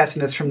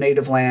broadcasting this from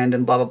native land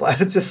and blah blah blah.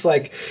 It's just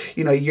like,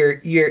 you know,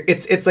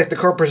 it's like the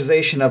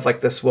corporatization of like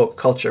this woke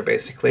culture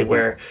basically,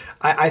 where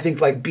I think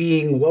like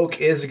being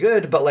woke is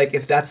good, but like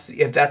if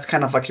that's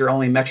kind of like your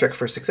only metric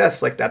for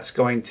success, like that's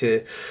going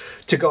to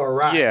go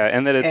awry. Yeah,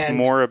 and that it's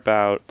more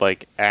about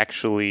like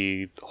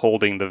actually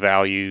holding the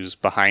values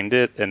behind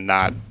it and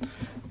not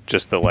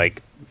just the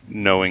like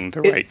knowing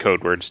the right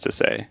code words to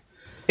say.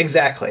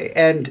 Exactly.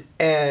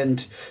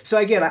 And so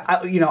again,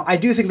 I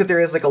do think that there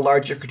is like a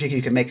larger critique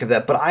you can make of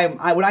that, but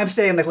when I'm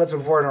saying like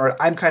Elizabeth Warren,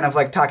 I'm kind of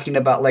like talking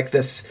about like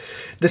this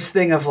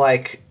thing of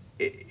like,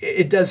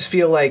 it does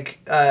feel like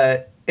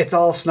it's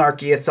all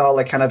snarky. It's all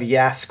like kind of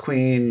Yas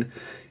Queen,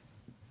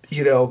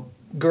 you know,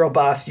 girl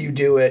boss, you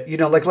do it, you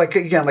know, like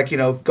again, like, you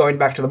know, going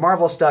back to the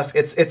Marvel stuff,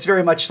 it's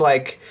very much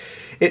like,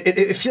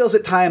 it feels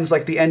at times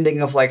like the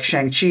ending of like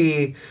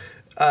Shang-Chi,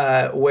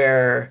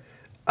 where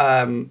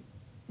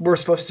we're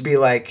supposed to be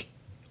like,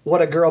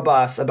 what a girl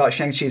boss about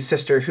Shang-Chi's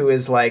sister who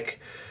is like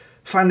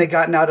finally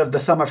gotten out of the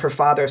thumb of her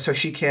father so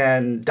she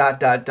can ...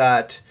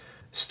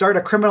 start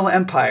a criminal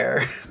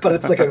empire, but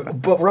it's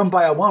like but run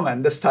by a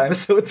woman this time,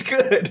 so it's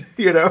good,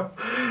 you know,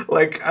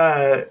 like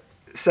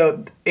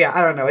so yeah,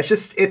 I don't know, it's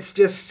just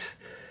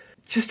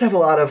have a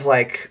lot of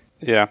like.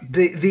 Yeah.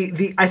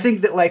 The I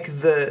think that like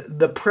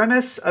the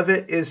premise of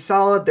it is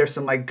solid. There's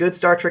some like good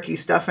Star Trek-y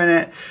stuff in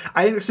it.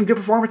 I think there's some good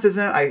performances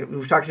in it.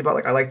 We've talked about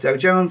like I like Doug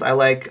Jones. I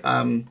like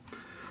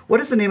what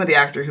is the name of the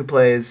actor who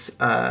plays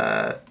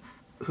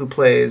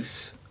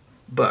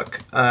Book?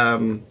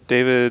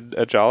 David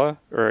Ajala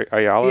or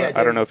Ayala? Yeah, David,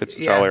 I don't know if it's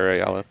Ajala or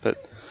Ayala,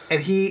 but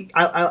and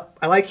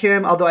I like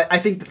him. Although I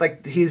think that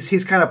like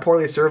he's kind of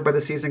poorly served by the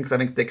season because I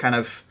think they kind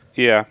of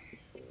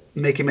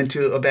make him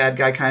into a bad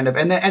guy kind of,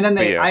 and then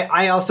they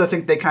I also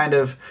think they kind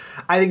of,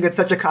 I think it's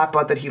such a cop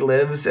out that he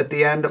lives at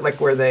the end, like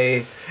where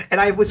they,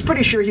 and I was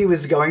pretty sure he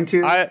was going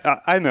to.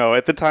 I know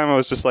at the time I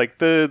was just like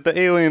the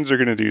aliens are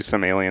going to do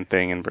some alien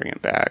thing and bring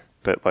it back,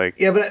 but like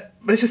yeah, but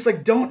it's just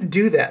like, don't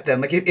do that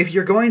then. Like if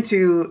you're going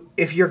to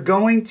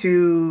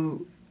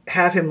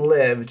have him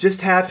live,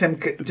 just have him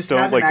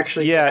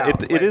actually. Yeah,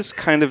 it is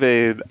kind of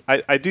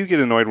I do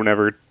get annoyed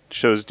whenever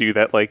shows do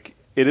that. Like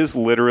it is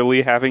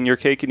literally having your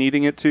cake and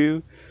eating it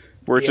too.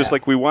 Where it's just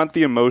like, we want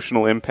the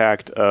emotional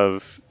impact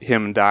of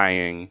him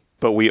dying,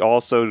 but we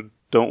also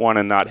don't want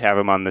to not have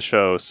him on the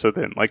show. So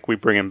then, like, we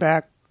bring him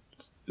back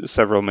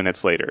several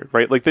minutes later,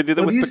 right? Like they did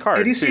it with Picard.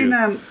 Have you seen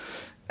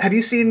Have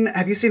you seen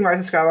Rise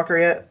of Skywalker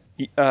yet?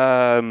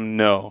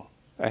 No,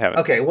 I haven't.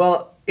 Okay,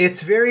 well,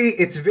 it's very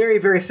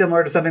very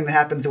similar to something that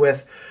happens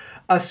with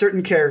a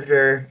certain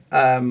character.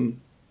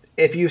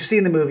 If you've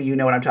seen the movie, you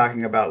know what I'm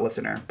talking about,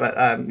 listener. But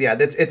yeah,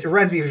 it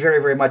reminds me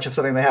very very much of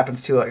something that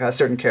happens to like a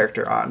certain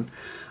character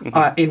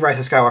in Rise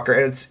of Skywalker,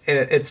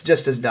 and it's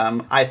just as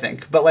dumb, I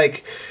think. But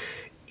like,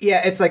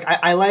 yeah, it's like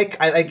I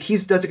like he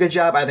does a good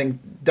job. I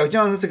think Doug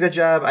Jones does a good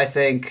job. I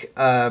think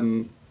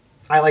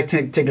I like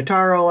Tig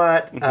Notaro a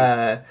lot.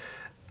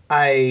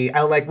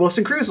 I like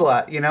Wilson Cruz a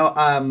lot. You know,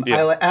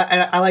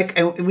 I like,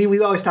 and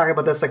we always talk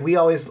about this. Like we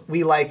always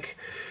like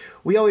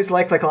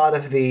a lot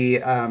of the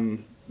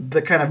kind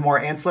of more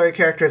ancillary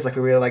characters. Like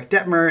we really like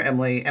Detmer,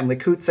 Emily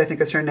Coots, I think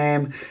is her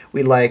name.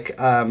 We like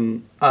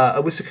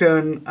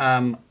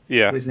Owusu-kun,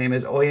 whose name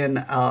is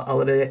Oyen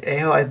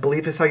Aladejo, I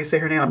believe is how you say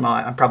her name.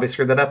 I probably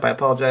screwed that up. I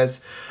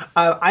apologize.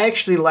 I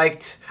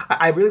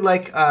really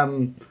like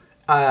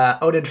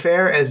Oded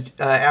Fair as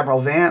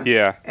Admiral Vance.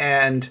 Yeah.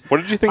 And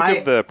what did you think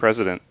of the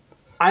president?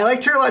 I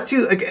liked her a lot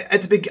too. Like,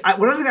 at the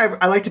one of the things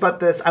I liked about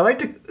this, I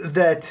liked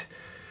that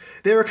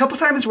there were a couple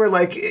times where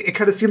like it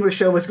kind of seemed like the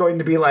show was going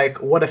to be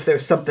like, what if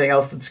there's something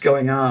else that's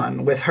going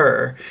on with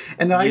her?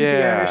 And then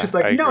it's just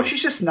like, no,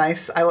 she's just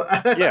nice. I was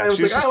like, I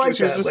like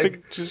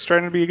that. She's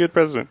trying to be a good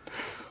president.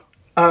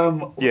 I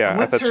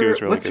thought she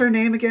was really what's good. her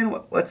name again?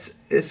 What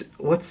is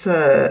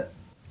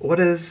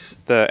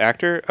the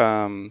actor?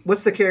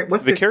 What's the character?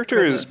 The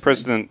character is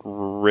President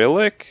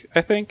Rillick,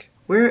 I think.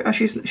 Where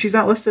she's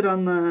not listed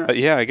on the.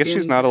 I guess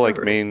she's not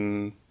Discovery. a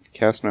main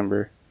cast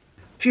member.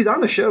 She's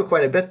on the show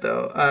quite a bit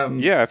though.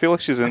 I feel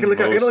like she's in. I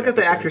gotta look at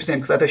the actress name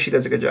because I think she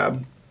does a good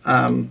job.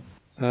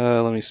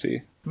 Let me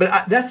see.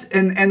 But that's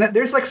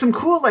there's like some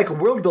cool like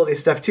world building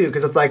stuff too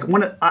because it's like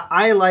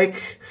I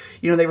like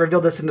they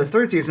revealed this in the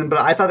third season, but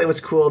I thought it was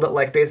cool that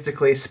like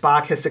basically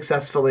Spock has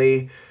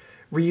successfully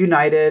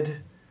reunited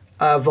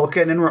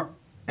Vulcan and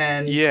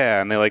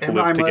they like and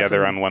live Romulus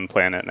together and- on one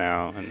planet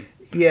now. And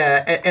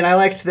and I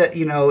liked that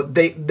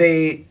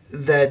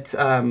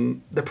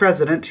the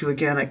president, who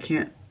again I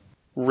can't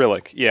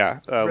Rillick,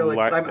 really,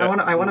 but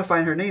I want to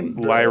find her name.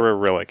 Lyra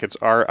Rillick. It's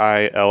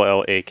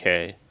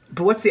Rillak.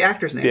 But what's the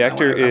actor's name? The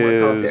actor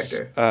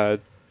is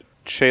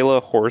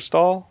Shayla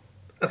Horsdal.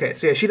 Okay,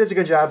 so she does a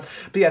good job.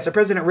 But so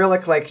President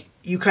Rillick, like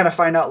you kind of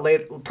find out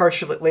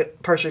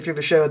partially through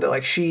the show that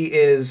like she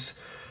is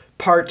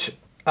part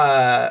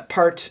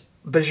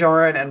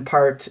Bajoran and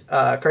part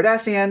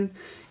Cardassian.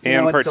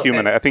 And part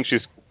human. I think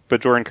she's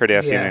Bajoran,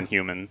 Cardassian, and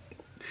human.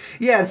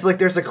 Yeah, and so like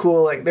there's a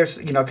cool like there's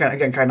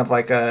kind of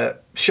like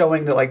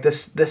showing that like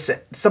this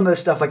some of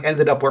this stuff like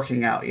ended up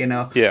working out,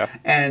 Yeah.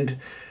 And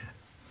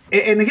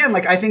again,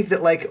 like I think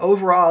that like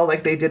overall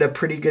like they did a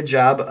pretty good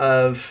job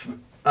of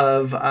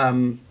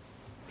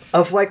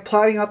like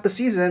plotting out the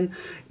season.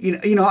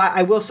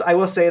 I will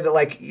say that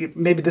like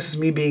maybe this is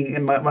me being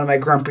in one of my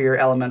grumpier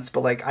elements,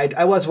 but like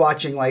I was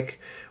watching like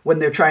when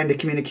they're trying to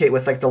communicate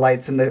with like the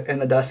lights and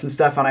the dust and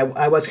stuff, and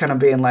I was kind of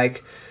being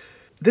like,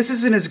 this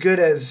isn't as good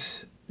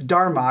as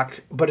Darmok,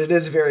 but it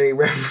is very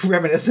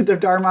reminiscent of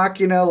Darmok,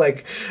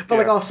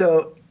 like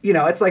also.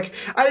 It's like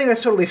I think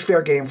that's totally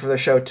fair game for the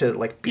show to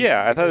like.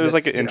 I thought it was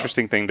like an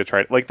interesting thing to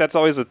try. Like that's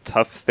always a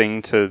tough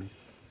thing to.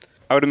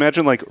 I would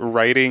imagine like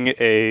writing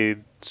a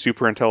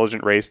super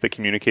intelligent race that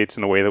communicates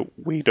in a way that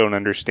we don't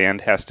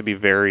understand has to be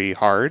very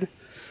hard.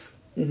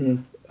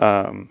 Mm-hmm.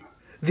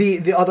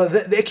 Although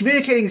the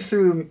communicating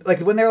through like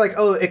when they're like,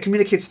 oh, it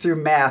communicates through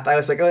math. I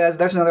was like, oh,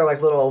 there's another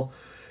like little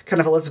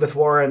kind of Elizabeth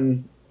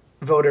Warren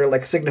voter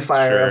like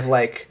signifier of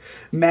like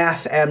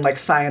math and like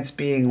science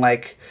being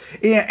like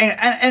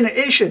and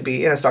it should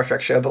be in a Star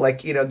Trek show, but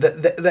like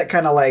that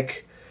kind of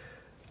like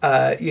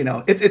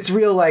it's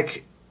real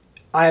like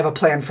I have a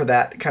plan for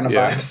that kind of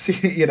vibes,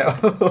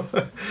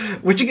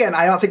 which again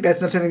I don't think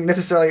there's nothing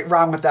necessarily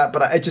wrong with that,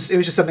 but it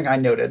was just something I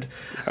noted.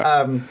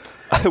 I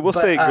will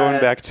say going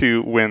back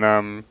to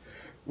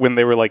when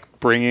they were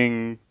like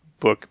bringing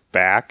Book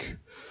back,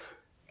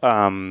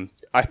 I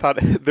thought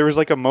there was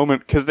like a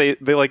moment because they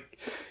like.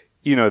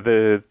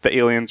 The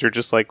aliens are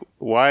just like,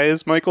 why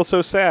is Michael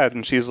so sad?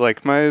 And she's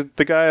like,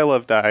 the guy I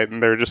love died.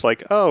 And they're just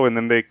like, oh. And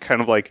then they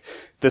kind of like,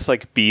 this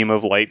like beam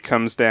of light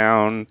comes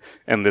down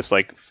and this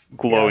like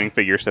glowing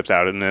figure steps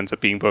out and it ends up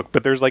being Book.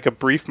 But there's like a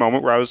brief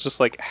moment where I was just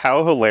like,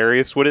 how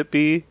hilarious would it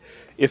be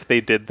if they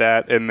did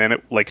that and then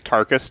it like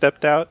Tarka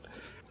stepped out?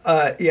 Or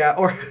I think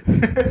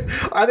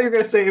you're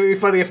going to say it would be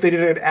funny if they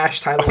did an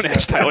Ash Tyler. Oh,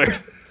 Ash Tyler.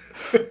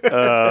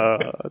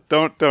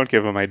 Don't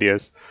give him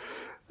ideas.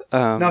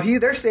 No,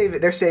 they're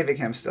saving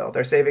him still.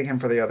 They're saving him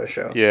for the other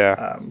show.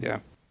 Yeah.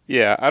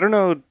 I don't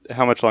know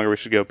how much longer we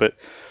should go, but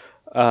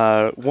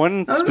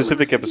one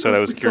specific episode I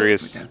was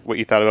curious what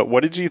you thought about.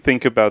 What did you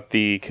think about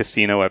the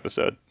casino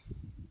episode?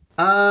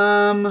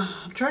 I'm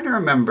trying to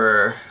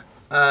remember.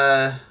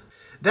 That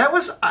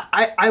was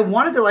I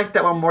wanted to like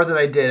that one more than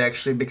I did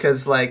actually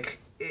because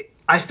like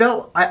I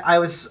felt I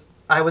was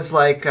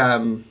like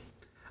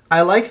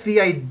I like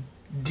the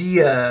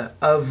idea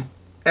of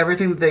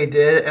everything that they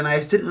did, and I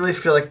just didn't really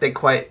feel like they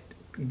quite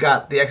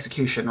got the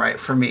execution right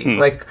for me.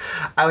 Like,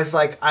 I was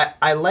like,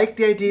 I like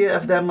the idea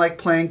of them like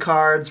playing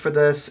cards for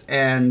this,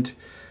 and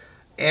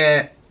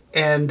but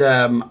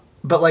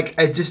like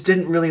it just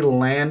didn't really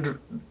land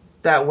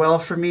that well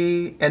for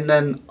me. And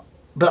then,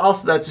 but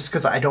also that's just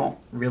because I don't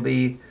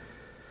know.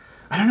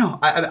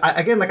 I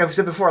again, like I've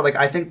said before, like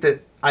I think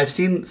that I've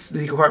seen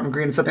Sonequa Hartman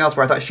Green and something else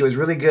where I thought she was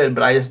really good,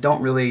 but I just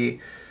don't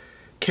really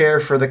care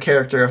for the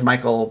character of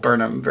Michael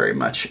Burnham very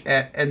much,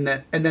 and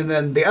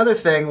then the other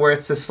thing where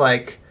it's just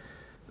like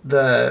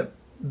the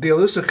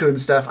Olusukun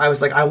stuff. I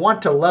was like, I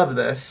want to love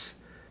this,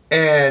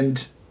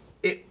 and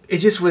it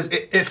just was.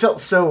 It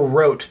felt so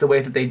rote the way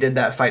that they did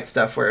that fight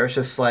stuff, where it was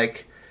just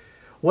like,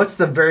 what's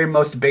the very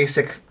most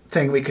basic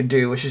thing we could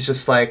do, which is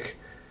just like,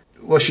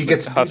 well, she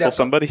gets hustle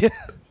somebody.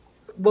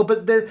 Well,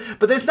 but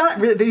there's not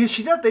really.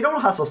 They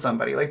don't hustle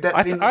somebody like that.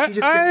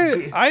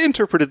 I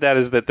interpreted that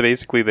as that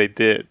basically they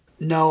did.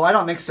 No, I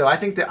don't think so. I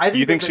think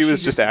you think she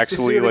was just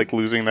actually like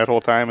losing that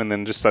whole time and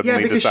then just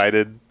suddenly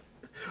decided?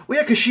 Well,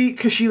 yeah, because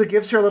she like,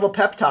 gives her a little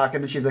pep talk,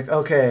 and then she's like,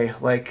 okay,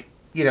 like,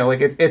 you know,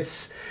 like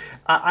it's.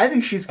 I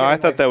think she's. Oh, Getting, I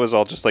thought that was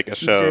all just like a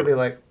show. Sincerely,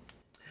 like,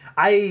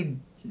 I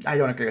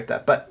don't agree with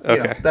that, but you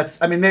know,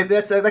 that's. I mean,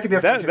 that's that could be.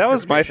 That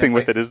was my thing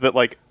with it, is that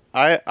like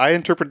I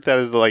interpreted that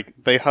as like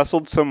they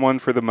hustled someone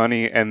for the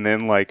money, and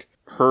then like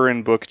her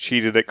and Book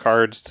cheated at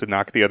cards to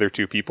knock the other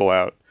two people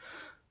out.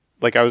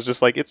 Like I was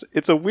just like,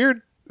 it's a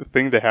weird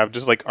thing to have,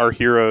 just like our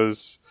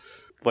heroes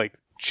like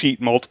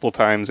cheat multiple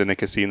times in a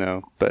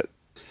casino, but.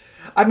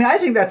 I mean, I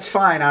think that's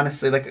fine,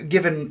 honestly. Like,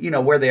 given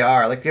where they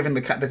are, like given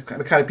the kind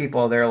of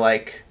people they're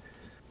like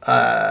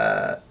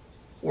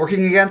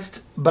working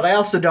against. But I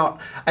also don't.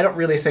 I don't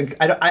really think.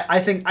 I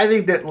think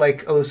that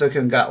like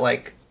Olusogun got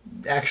like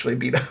actually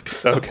beat up.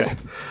 So, okay.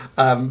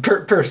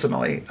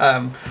 Personally,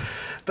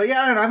 but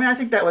yeah, I don't know. I mean, I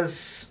think that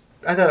was.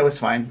 I thought it was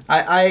fine.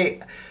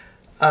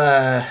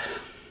 The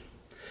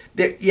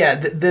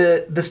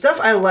stuff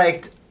I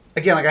liked.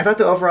 Again, like I thought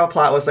the overall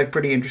plot was like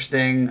pretty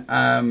interesting.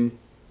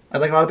 I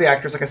like a lot of the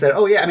actors, like I said.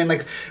 Oh yeah, I mean,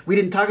 like we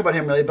didn't talk about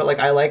him really, but like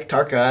I like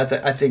Tarka.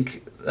 I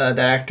think that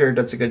actor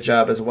does a good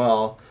job as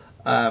well.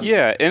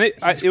 Yeah, and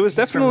it was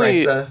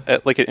definitely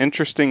like an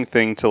interesting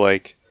thing to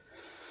like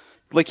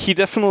he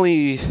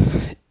definitely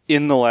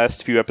in the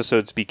last few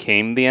episodes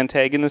became the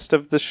antagonist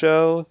of the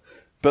show,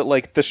 but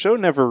like the show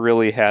never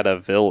really had a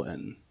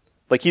villain.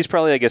 Like he's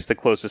probably, I guess, the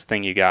closest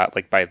thing you got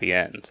like by the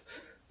end.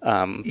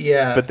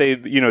 Yeah, but they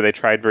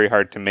tried very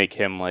hard to make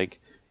him like.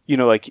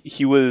 Like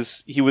he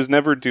was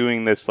never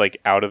doing this like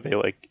out of a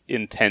like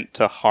intent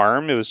to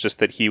harm. It was just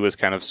that he was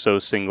kind of so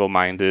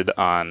single-minded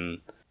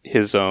on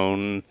his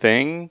own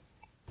thing,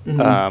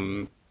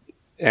 and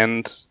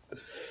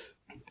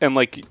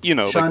like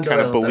like kind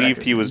of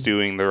believed he was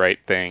doing the right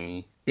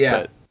thing.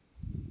 Yeah, but...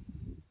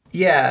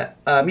 yeah,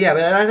 yeah.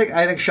 But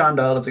I think Sean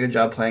Doyle does a good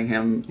job playing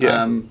him.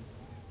 Yeah.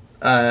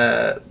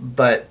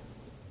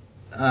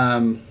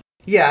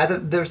 Yeah,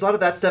 there's a lot of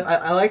that stuff.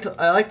 I liked,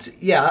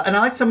 yeah, and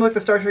I liked some of like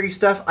the Star Trek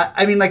stuff.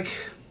 I mean, like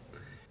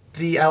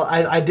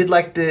I did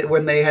like the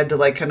when they had to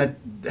like kind of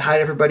hide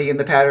everybody in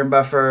the pattern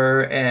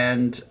buffer,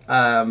 and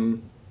I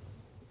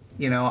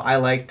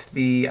liked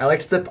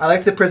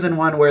the prison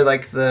one where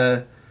like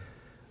the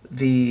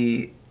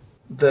there's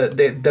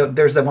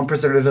that one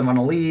prisoner who doesn't want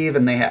to leave,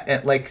 and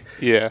they like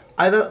yeah.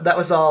 I thought that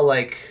was all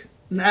like.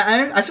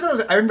 I feel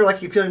like I remember like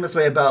feeling this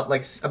way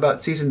about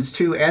seasons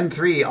 2 and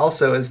 3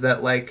 also, is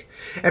that like,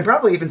 and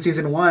probably even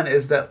season 1,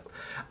 is that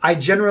I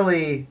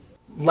generally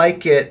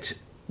like it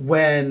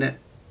when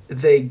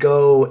they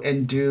go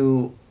and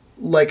do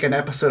like an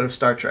episode of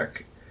Star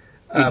Trek,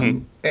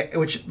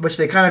 which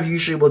they kind of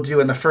usually will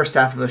do in the first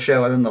half of the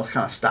show, and then they'll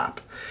kind of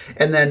stop.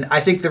 And then I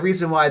think the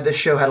reason why this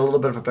show had a little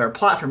bit of a better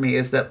plot for me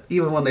is that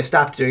even when they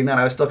stopped doing that,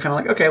 I was still kind of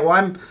like, okay, well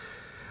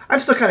I'm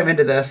still kind of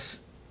into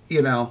this,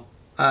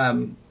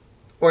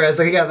 Whereas,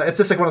 like, again, it's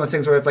just like one of those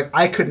things where it's like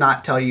I could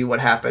not tell you what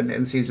happened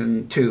in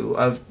season 2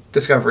 of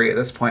Discovery at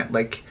this point,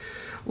 like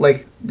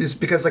just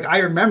because like I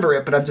remember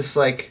it, but I'm just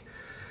like,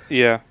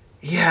 yeah,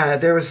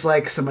 there was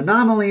like some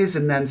anomalies,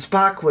 and then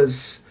Spock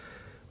was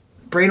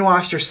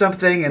brainwashed or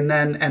something, and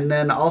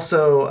then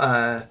also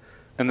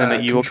and then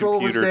an evil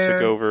computer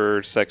took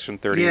over Section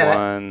 31.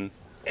 Yeah.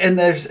 And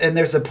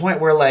there's a point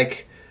where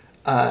like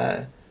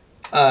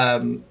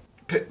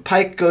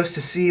Pike goes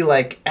to see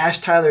like Ash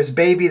Tyler's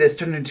baby that's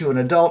turned into an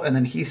adult, and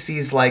then he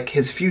sees like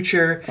his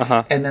future,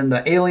 and then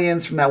the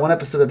aliens from that one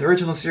episode of the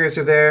original series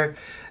are there,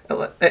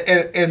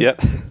 and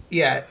yep.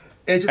 Yeah,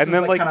 it just and is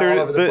then like kind of all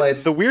over the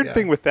place. The weird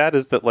thing with that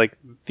is that like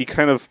the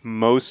kind of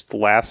most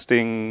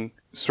lasting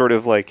sort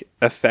of like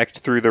effect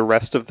through the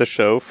rest of the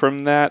show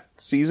from that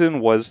season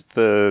was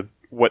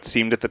what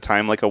seemed at the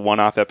time like a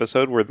one-off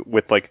episode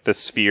with like the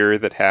sphere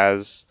that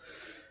has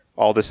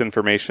all this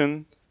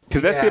information.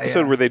 Because that's the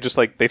episode where they just,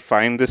 like, they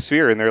find the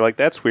sphere, and they're like,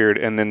 that's weird.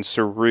 And then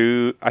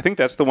Saru... I think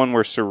that's the one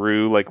where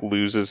Saru, like,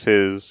 loses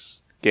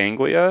his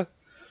ganglia.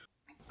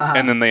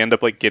 And then they end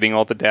up, like, getting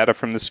all the data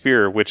from the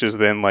sphere, which is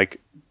then, like,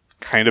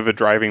 kind of a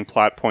driving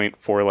plot point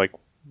for, like,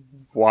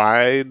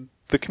 why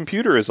the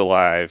computer is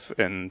alive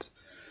and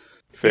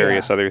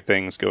various other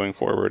things going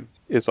forward.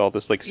 Is all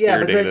this, like,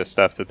 sphere data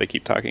stuff that they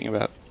keep talking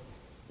about.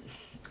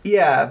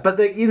 Yeah, but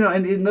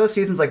in those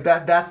seasons like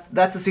that's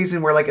the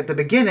season where like at the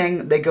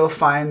beginning they go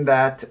find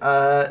that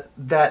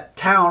that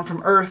town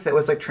from Earth that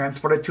was like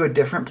transported to a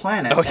different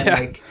planet. Oh,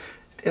 yeah.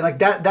 And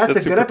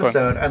that's a good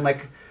episode. Fun.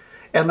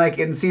 And like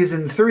in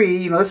season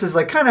 3, this is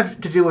like kind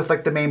of to do with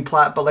like the main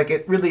plot, but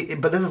like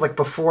but this is like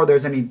before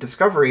there's any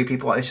Discovery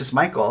people. It's just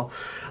Michael.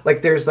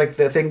 Like there's like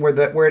the thing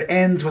where it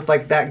ends with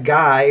like that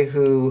guy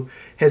who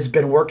has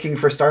been working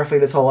for Starfleet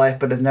his whole life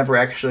but has never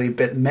actually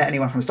met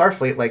anyone from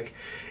Starfleet. Like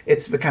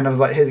it's kind of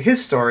about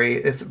his story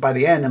is by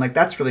the end, and like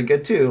that's really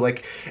good too.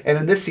 Like, and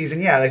in this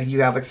season, like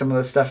you have like some of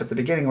the stuff at the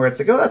beginning where it's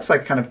like, oh, that's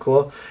like kind of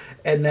cool,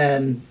 and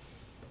then,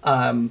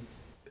 and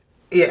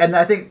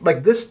I think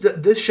like this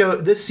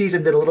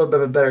season did a little bit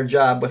of a better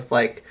job with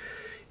like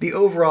the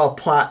overall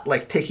plot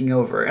like taking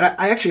over, and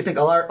I actually think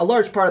a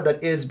large part of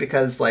that is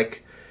because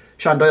like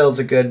Sean Doyle's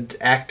a good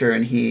actor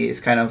and he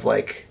is kind of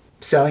like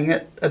selling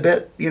it a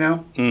bit,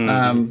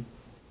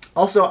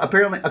 Also,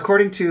 apparently,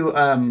 according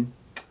to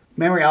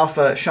Memory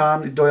Alpha,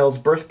 Sean Doyle's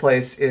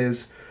birthplace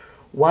is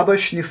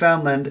Wabush,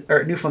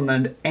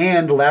 Newfoundland,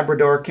 and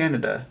Labrador,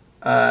 Canada.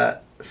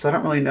 So I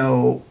don't really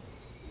know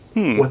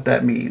what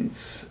that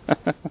means.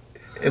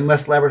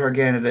 Unless Labrador,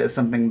 Canada is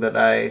something that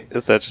I...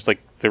 Is that just like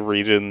the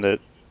region that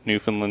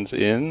Newfoundland's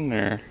in,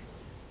 or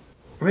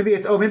maybe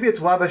it's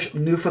Wabush,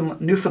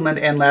 Newfoundland,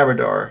 and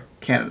Labrador,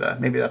 Canada.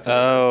 Maybe that's what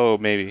it is.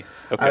 Maybe.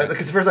 Okay.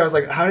 Because at first I was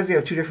like, how does he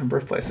have two different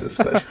birthplaces?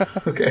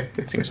 But okay.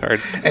 Seems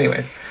hard.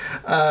 Anyway.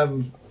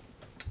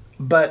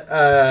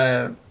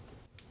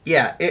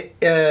 Yeah,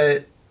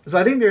 so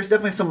I think there's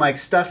definitely some like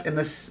stuff in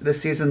this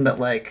season that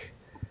like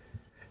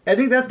I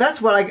think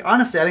that's what I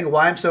think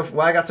why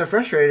I got so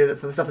frustrated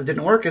at the stuff that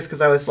didn't work is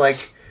because I was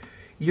like,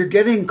 you're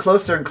getting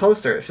closer and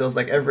closer. It feels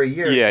like every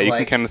year. Yeah, you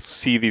can kind of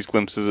see these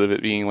glimpses of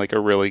it being like a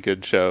really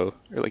good show,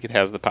 or like it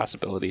has the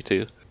possibility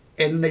to.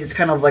 And they just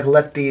kind of like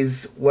let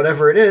these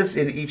whatever it is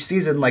in each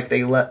season, like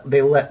they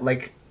let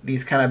like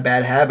these kind of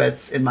bad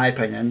habits, in my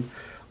opinion,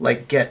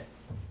 like get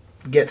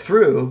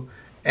through,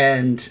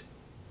 and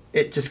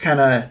it just kind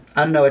of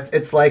I don't know.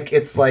 It's like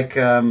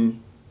a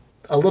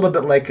little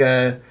bit like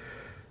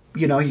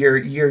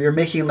you're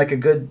making like a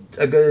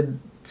good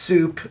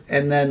soup,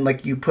 and then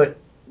like you put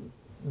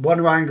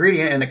one wrong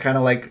ingredient and it kind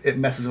of like it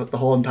messes with the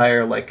whole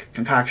entire like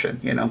concoction,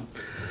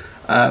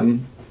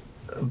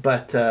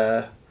 but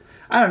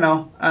I don't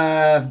know,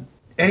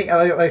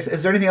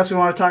 is there anything else we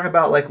want to talk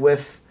about like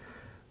with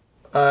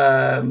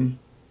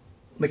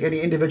like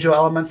any individual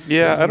elements?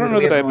 I don't know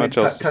that I have much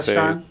else to say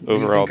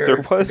overall.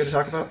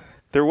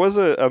 There was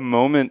a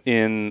moment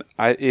in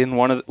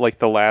one of like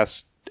the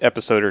last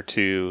episode or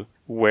two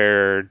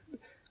where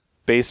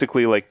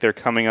basically like they're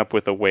coming up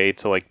with a way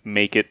to like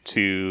make it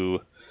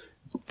to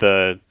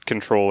the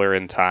controller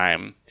in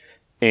time,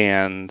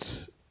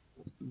 and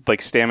like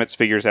Stamets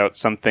figures out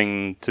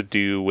something to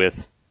do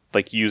with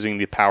like using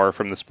the power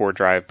from the spore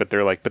drive, but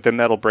they're like, but then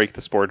that'll break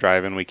the spore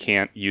drive and we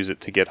can't use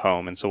it to get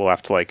home, and so we'll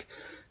have to like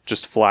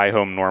just fly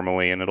home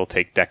normally and it'll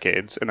take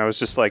decades. And I was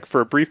just like, for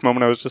a brief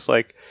moment I was just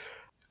like,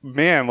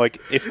 man, like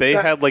if they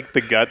had like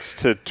the guts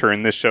to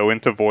turn this show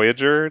into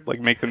Voyager, like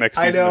make the next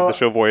season of the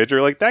show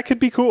Voyager, like that could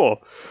be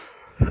cool.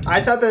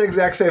 I thought that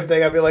exact same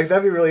thing. I'd be like,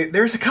 that'd be really.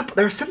 There's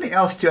something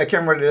else too. I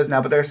can't remember what it is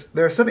now, but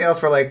there's something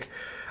else where like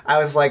I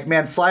was like,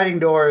 man, sliding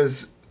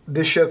doors.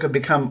 This show could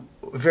become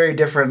very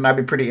different, and I'd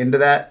be pretty into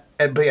that.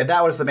 But yeah,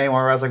 that was the main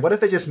one where I was like, what if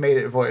they just made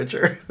it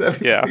Voyager?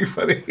 That'd be pretty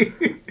funny.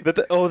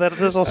 That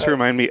does also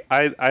remind me.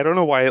 I don't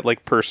know why it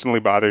like personally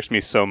bothers me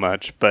so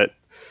much, but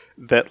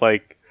that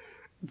like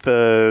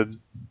so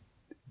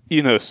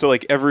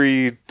like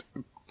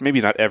maybe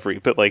not every,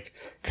 but like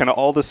kind of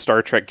all the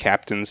Star Trek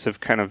captains have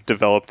kind of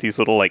developed these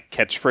little like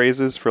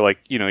catchphrases for like,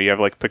 you have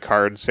like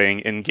Picard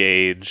saying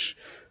engage.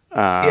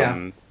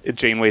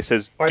 Janeway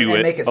says do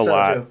it a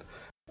lot.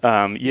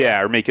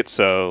 Or make it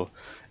so.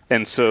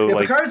 And so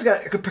like Picard's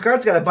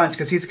got a bunch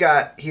because he's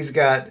got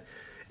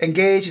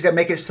engage, he's got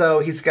make it so,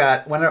 he's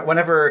got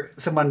whenever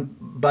someone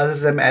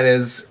buzzes him at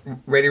his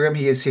radio room,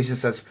 he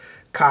just says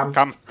com.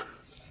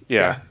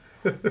 Yeah.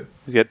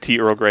 He's got tea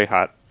Earl Grey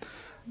hot.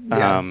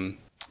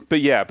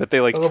 But they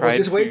like tried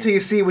just wait till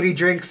you see what he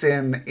drinks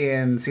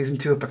in season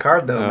 2 of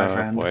Picard, though, my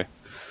friend. Boy.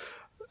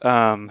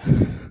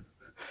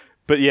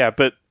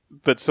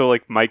 But so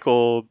like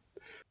Michael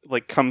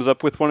like comes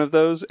up with one of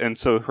those, and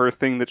so her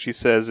thing that she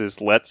says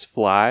is "let's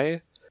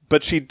fly,"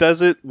 but she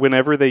does it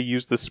whenever they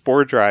use the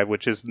spore drive,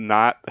 which is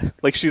not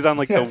like she's on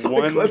like the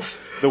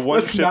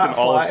one ship in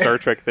all of Star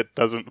Trek that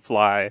doesn't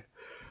fly.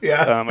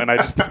 Yeah, and I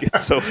just think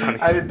it's so funny.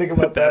 I didn't think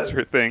about that. That's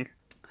her thing.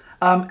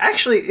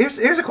 Actually, here's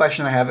a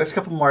question I have. There's a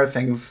couple more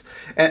things,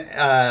 and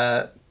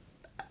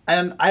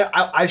I'm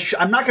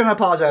not going to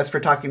apologize for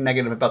talking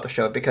negative about the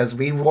show because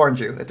we warned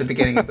you at the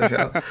beginning of the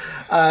show.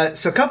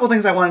 So a couple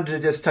things I wanted to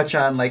just touch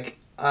on, like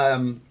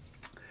one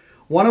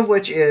of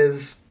which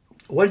is,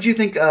 what did you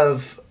think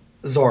of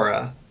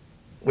Zora,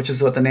 which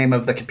is what the name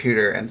of the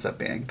computer ends up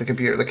being? The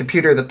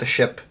computer that the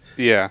ship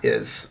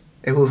is,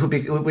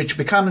 which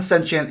becomes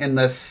sentient in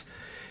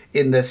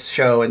this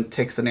show and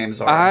takes the name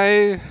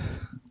Zora.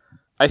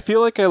 I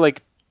feel like I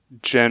like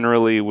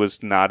generally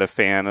was not a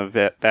fan of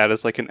that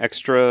as like an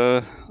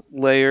extra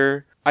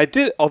layer. I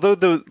did, although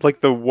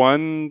the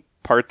one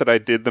part that I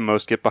did the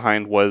most get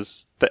behind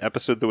was the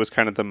episode that was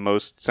kind of the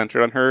most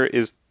centered on her,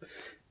 is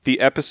the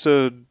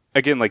episode,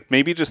 again, like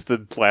maybe just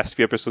the last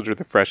few episodes are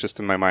the freshest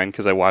in my mind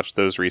because I watched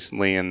those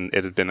recently and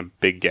it had been a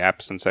big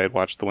gap since I had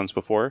watched the ones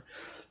before.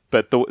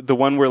 But the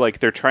one where like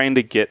they're trying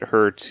to get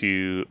her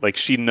to, like,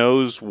 she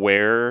knows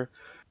where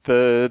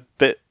the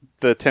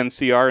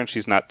 10CR and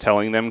she's not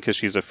telling them because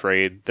she's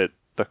afraid that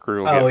the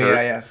crew will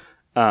get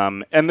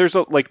hurt. And there's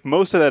like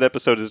most of that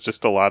episode is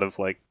just a lot of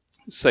like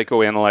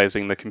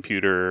psychoanalyzing the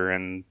computer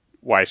and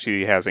why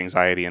she has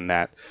anxiety and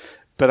that.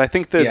 But I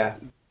think the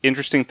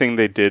interesting thing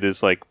they did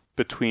is like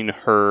between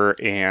her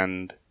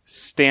and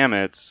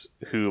Stamets,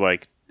 who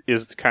like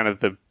is kind of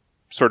the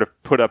sort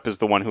of put up as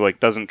the one who like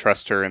doesn't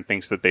trust her and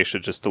thinks that they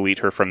should just delete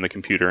her from the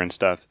computer and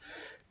stuff.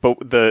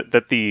 But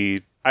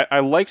the I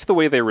liked the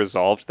way they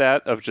resolved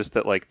that, of just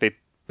that, like, they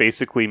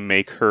basically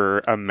make her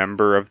a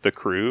member of the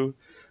crew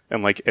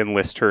and, like,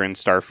 enlist her in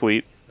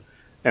Starfleet.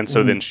 And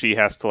so then she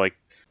has to, like,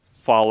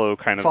 follow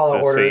the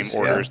orders, same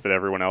orders that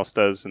everyone else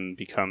does, and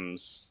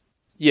becomes...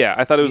 Yeah,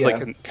 I thought it was,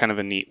 like, kind of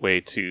a neat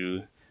way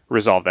to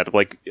resolve that.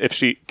 Like,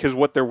 because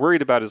what they're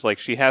worried about is, like,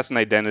 she has an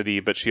identity,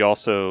 but she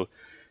also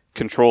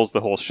controls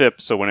the whole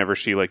ship, so whenever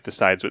she, like,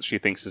 decides what she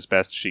thinks is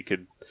best, she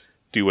could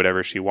do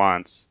whatever she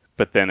wants.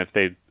 But then if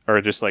they are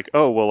just like,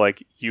 oh, well,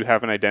 like, you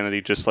have an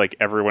identity just like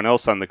everyone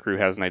else on the crew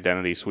has an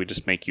identity, so we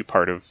just make you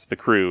part of the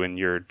crew, and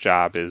your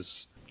job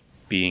is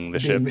being the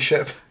ship. Being the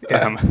ship.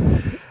 Yeah.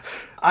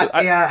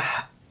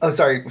 Yeah. Oh,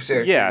 sorry.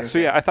 Yeah, so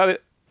yeah, I thought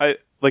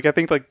I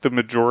think, like, the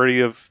majority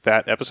of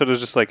that episode was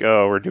just like,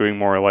 oh, we're doing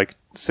more, like,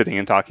 sitting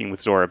and talking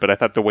with Zora, but I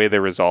thought the way they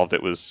resolved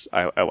it was,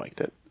 I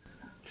liked it.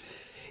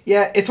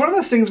 Yeah, it's one of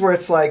those things where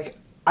it's like,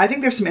 I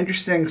think there's some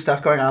interesting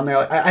stuff going on there.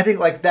 Like, I think,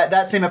 like,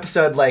 that same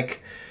episode,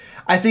 like,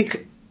 I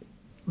think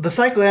the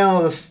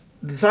psychoanalysis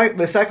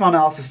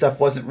stuff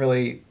wasn't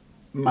really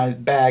my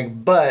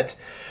bag, but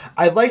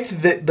I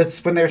liked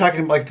that's when they were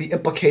talking about, like, the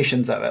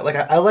implications of it. Like,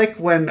 I like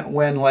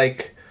when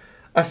like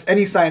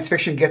any science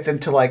fiction gets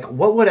into, like,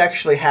 what would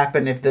actually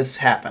happen if this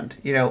happened,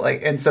 you know,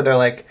 like, and so they're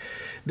like,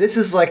 this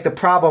is, like, the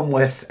problem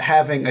with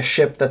having a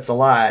ship that's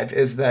alive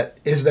is that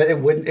it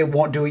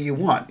won't do what you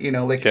want, you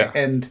know, like,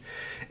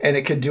 and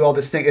it could do all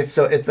this thing.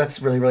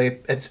 That's really,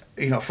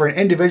 you know, for an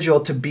individual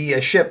to be a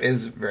ship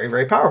is very,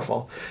 very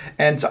powerful.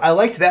 And so I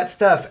liked that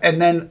stuff.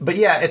 And then, but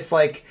yeah, it's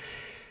like,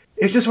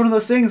 it's just one of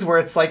those things where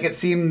it's like, it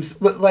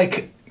seems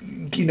like,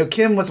 you know,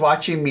 Kim was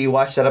watching me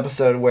watch that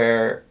episode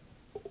where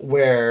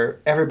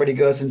everybody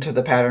goes into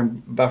the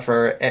pattern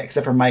buffer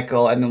except for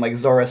Michael, and then, like,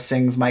 Zora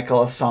sings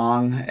Michael a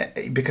song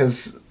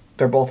because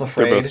they're both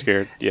afraid. They're both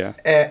scared, yeah.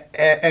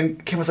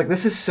 And Kim was like,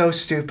 this is so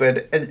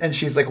stupid. And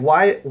she's like,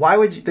 why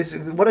would you,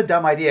 what a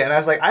dumb idea. And I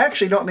was like, I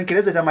actually don't think it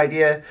is a dumb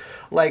idea.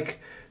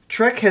 Like,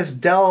 Trek has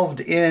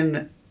delved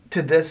in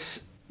to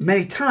this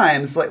many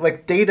times.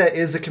 Like Data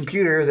is a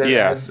computer that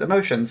has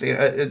emotions. You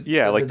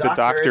know, like the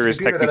doctor is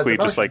technically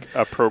just like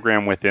a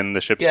program within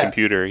the ship's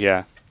computer,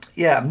 Yeah,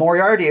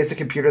 Moriarty is a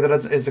computer that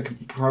is a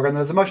program that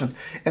has emotions.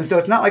 And so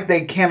it's not like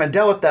they haven't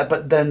dealt with that,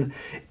 but then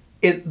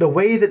the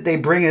way that they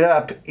bring it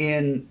up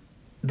in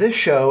this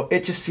show,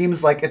 it just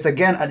seems like it's,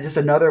 again, just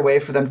another way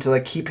for them to,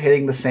 like, keep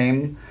hitting the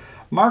same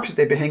marks that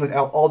they've been hitting with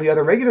all the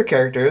other regular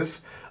characters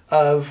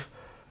of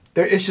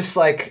there. It's just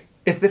like,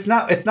 it's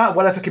not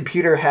what if a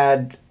computer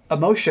had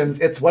emotions,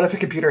 it's what if a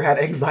computer had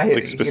anxiety.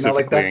 Like,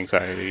 specifically, you know, like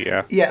anxiety,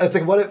 yeah. Yeah, it's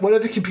like, what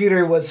if a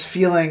computer was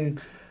feeling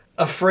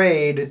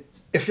afraid,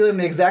 feeling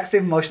the exact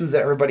same emotions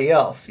that everybody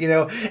else, you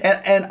know?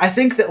 And I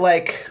think that,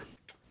 like,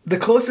 the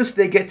closest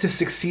they get to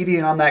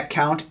succeeding on that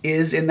count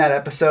is in that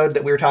episode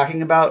that we were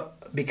talking about,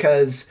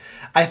 because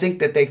I think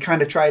that they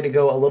kind of try to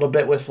go a little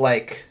bit with,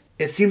 like,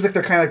 it seems like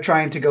they're kind of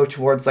trying to go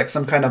towards, like,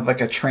 some kind of,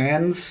 like, a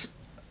trans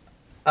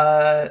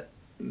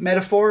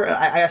metaphor.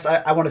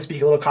 I want to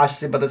speak a little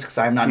cautiously about this because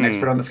I'm not an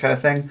expert on this kind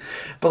of thing,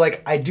 but,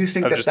 like, I do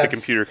think that's the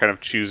computer kind of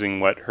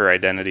choosing what her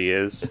identity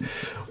is.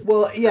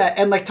 Well, yeah,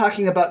 and, like,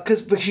 talking about,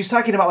 because she's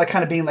talking about, like,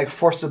 kind of being, like,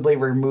 forcibly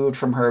removed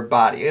from her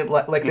body,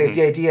 like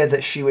the idea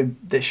that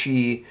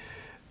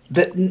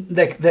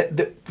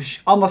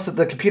almost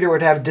the computer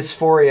would have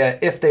dysphoria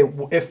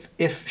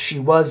if she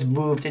was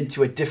moved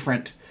into a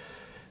different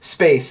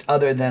space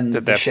other than the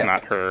ship. That's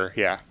not her.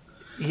 Yeah,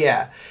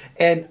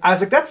 and I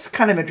was like, that's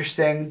kind of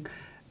interesting,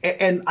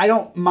 and I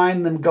don't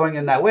mind them going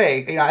in that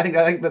way. You know, I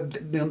think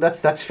that, you know,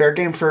 that's fair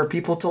game for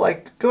people to,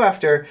 like, go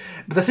after.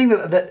 But the thing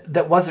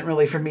that wasn't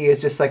really for me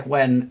is just, like,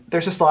 when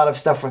there's just a lot of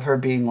stuff with her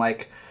being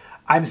like,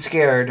 I'm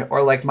scared,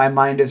 or, like, my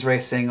mind is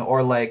racing,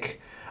 or, like,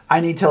 I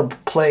need to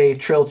play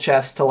trill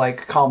chess to,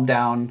 like, calm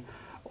down,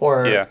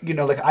 or you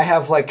know, like, I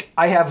have again,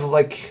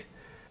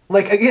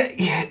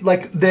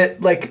 like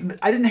that, like,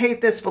 I didn't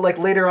hate this, but, like,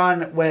 later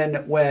on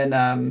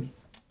when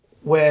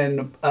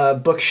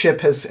Book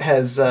Ship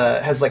has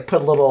like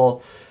put a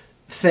little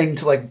thing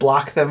to, like,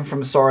 block them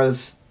from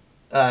Sora's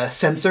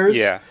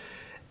sensors,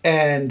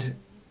 and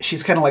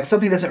she's kind of like,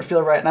 something doesn't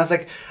feel right, and I was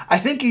like, I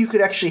think you could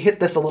actually hit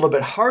this a little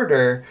bit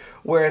harder,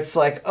 where it's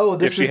like, oh,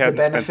 this is the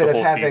benefit of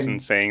having season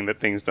saying that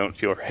things don't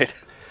feel right.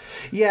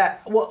 Yeah,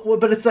 well,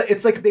 but it's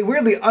like they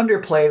weirdly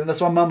underplayed in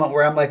this one moment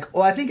where I'm like,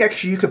 well, I think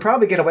actually you could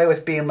probably get away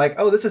with being like,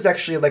 oh, this is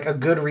actually, like, a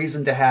good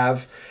reason to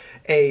have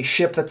a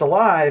ship that's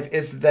alive,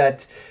 is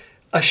that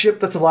a ship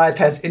that's alive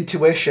has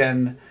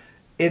intuition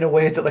in a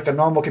way that, like, a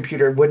normal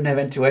computer wouldn't have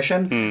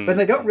intuition. But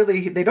they don't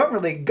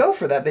really go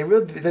for that. They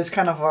just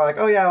kind of are like,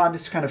 oh yeah, well, I'm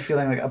just kind of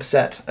feeling, like,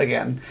 upset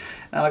again.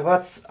 And I'm like,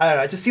 well, I don't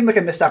know. It just seemed like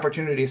a missed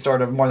opportunity,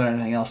 sort of, more than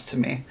anything else to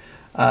me.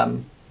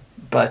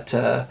 But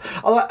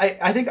although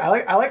I think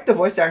I like the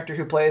voice actor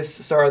who plays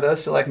Sora, though,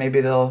 so, like,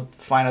 maybe they'll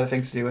find other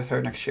things to do with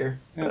her next year.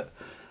 Yeah.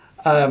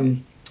 But,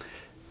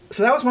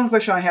 so that was one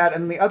question I had,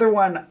 and the other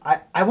one,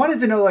 I wanted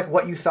to know, like,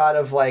 what you thought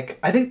of, like,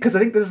 I think this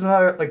is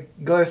another, like,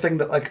 the other thing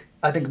that, like,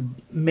 I think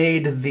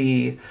made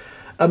the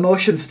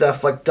emotion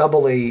stuff, like,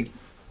 doubly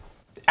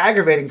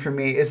aggravating for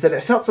me, is that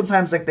it felt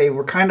sometimes like they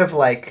were kind of,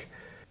 like,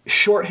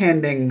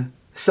 shorthanding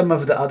some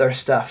of the other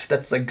stuff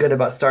that's like good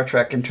about Star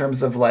Trek in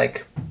terms of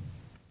like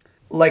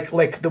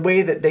the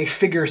way that they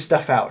figure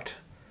stuff out.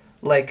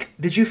 Like,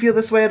 did you feel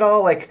this way at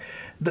all? Like,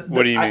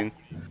 what do you mean?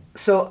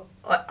 So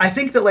I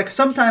think that like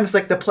sometimes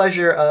like the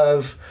pleasure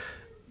of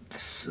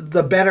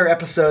the better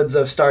episodes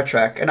of Star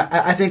Trek, and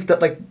I think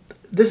that like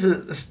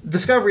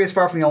Discovery is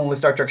far from the only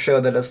Star Trek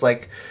show that has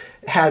like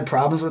had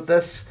problems with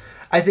this.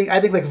 I think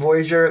like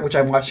Voyager, which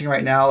I'm watching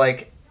right now,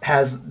 like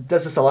does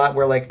this a lot,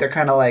 where like they're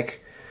kind of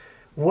like,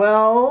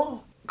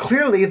 well,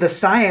 clearly the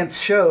science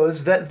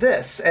shows that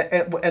this,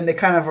 and they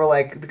kind of are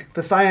like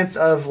the science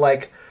of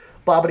like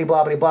blobbity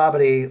blobbity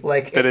blobbity,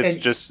 like that it's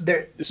just so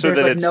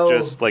that like it's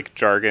just like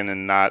jargon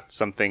and not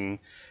something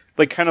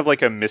like kind of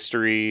like a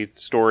mystery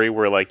story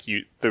where like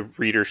the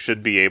reader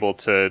should be able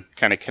to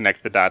kind of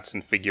connect the dots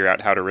and figure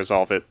out how to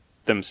resolve it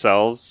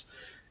themselves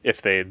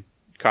if they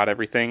caught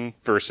everything,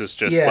 versus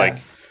just like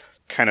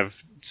kind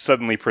of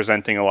suddenly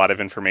presenting a lot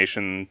of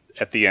information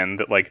at the end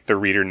that like the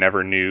reader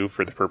never knew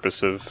for the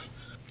purpose of.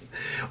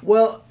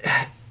 Well,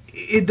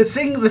 the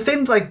thing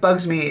that like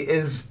bugs me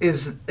is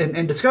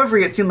in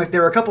Discovery, it seemed like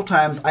there were a couple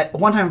times,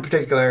 one time in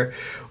particular,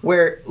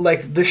 where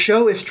like the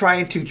show is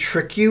trying to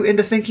trick you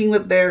into thinking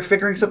that they're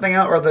figuring something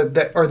out, or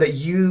that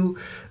you,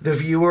 the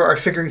viewer, are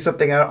figuring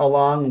something out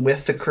along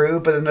with the crew,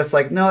 but then it's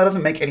like, no, that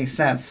doesn't make any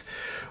sense.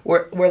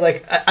 Where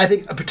like I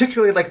think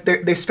particularly like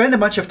they spend a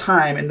bunch of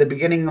time in the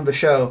beginning of the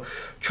show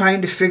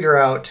trying to figure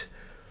out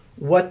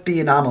what the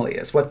anomaly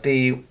is. What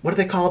do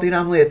they call the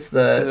anomaly? It's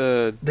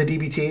the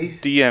DBT?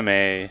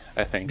 DMA,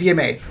 I think.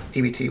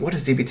 DBT. What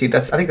is DBT?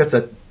 I think that's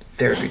a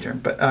therapy term,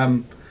 but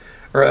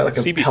or like a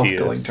CBT health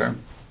billing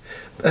term.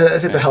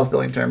 If it's a health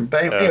billing term.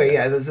 But anyway,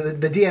 yeah,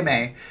 the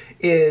DMA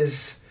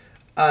is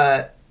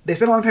they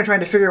spend a long time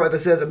trying to figure out what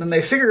this is, and then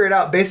they figure it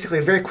out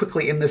basically very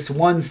quickly in this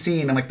one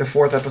scene in like the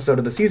 4th episode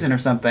of the season or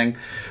something,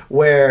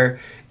 where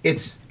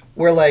it's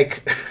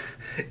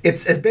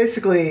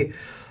basically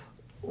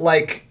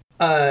like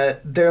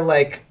they're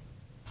like,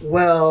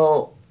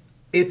 well,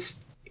 it's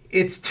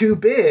too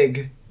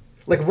big,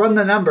 like run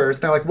the numbers.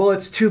 And they're like, well,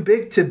 it's too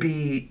big to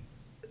be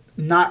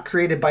not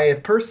created by a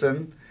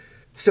person,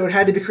 so it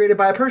had to be created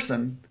by a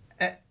person.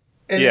 And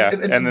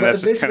then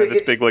that's just kind of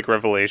this big like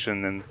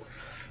revelation, and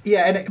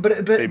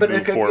but they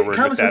move forward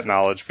with that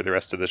knowledge for the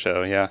rest of the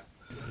show.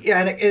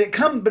 And it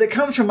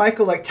comes from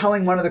Michael like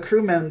telling one of the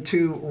crewmen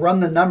to run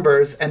the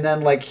numbers, and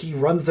then like he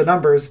runs the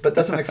numbers but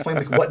doesn't explain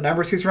like what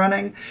numbers he's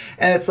running,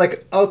 and it's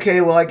like,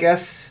 okay, well, I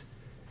guess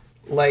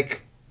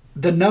like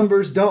the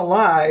numbers don't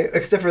lie,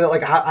 except for that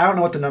like I don't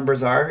know what the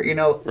numbers are, you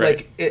know,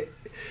 right. Like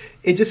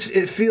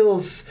it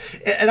feels,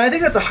 and I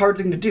think that's a hard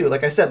thing to do.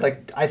 Like I said,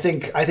 like I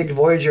think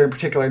Voyager in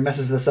particular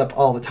messes this up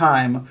all the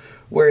time,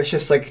 where it's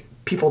just like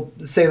people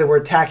say the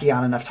word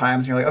tachyon enough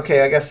times and you're like,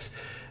 okay, I guess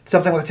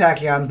something with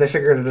tachyons, they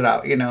figured it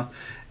out, you know.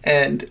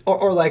 And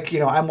or like, you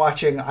know, I'm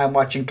watching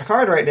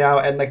Picard right now,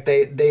 and like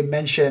they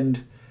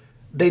mentioned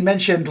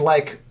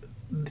like,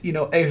 you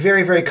know, a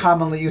very, very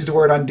commonly used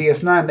word on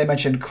DS9. They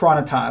mentioned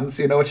chronotons,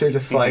 you know, which are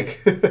just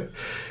like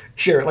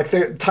sure, like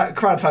they're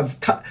chronotons,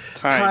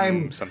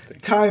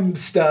 time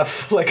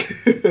stuff, like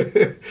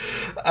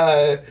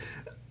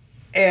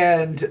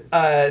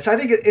so I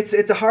think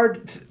it's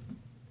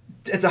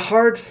a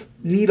hard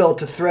needle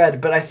to thread,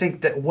 but I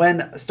think that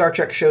when Star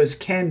Trek shows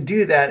can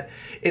do that,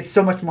 it's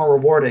so much more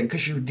rewarding,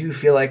 because you do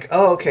feel like,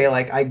 oh, okay,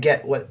 like I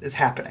get what is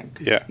happening.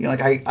 Yeah. You know,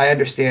 like I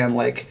understand,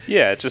 like,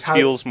 yeah, it just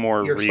feels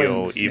more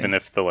real, even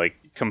if the like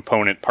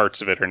component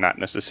parts of it are not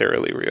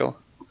necessarily real.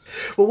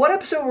 Well, what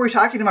episode were we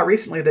talking about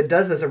recently that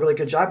does a really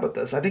good job with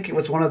this? I think it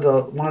was one of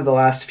the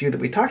last few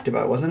that we talked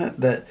about, wasn't it?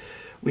 That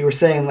we were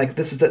saying like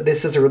this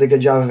is a really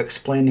good job of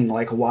explaining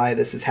like why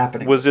this is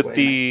happening. Was it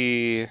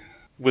the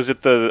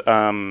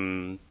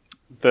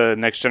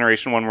Next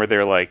Generation one where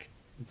they're like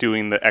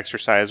doing the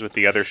exercise with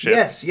the other ship?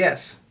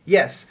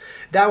 Yes.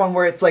 That one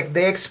where it's like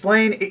they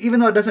explain, even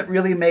though it doesn't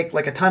really make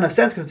like a ton of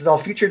sense because it's all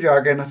future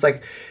jargon, it's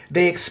like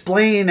they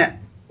explain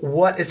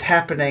what is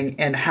happening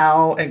and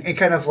how, and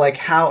kind of like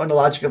how in the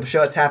logic of the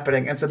show it's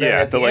happening. And so then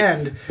at the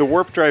end, the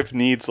warp drive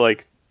needs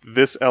like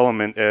this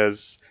element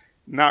as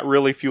not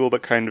really fuel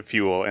but kind of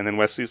fuel, and then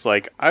Wesley's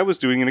like, I was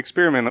doing an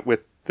experiment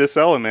with this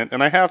element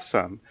and I have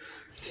some.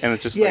 And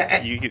it's just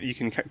like you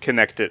can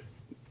connect it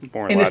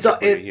more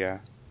logically,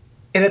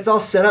 And it's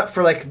all set up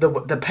for like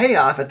the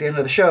payoff at the end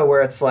of the show,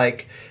 where it's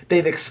like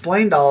they've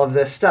explained all of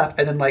this stuff,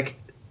 and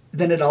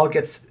then it all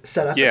gets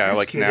set up. Yeah,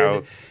 like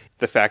now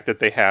the fact that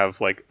they have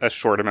like a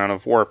short amount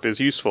of warp is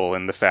useful,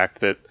 and the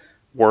fact that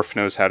Worf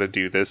knows how to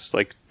do this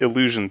like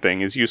illusion thing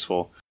is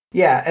useful.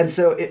 Yeah, and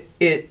so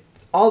it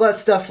all that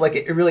stuff, like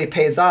it really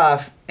pays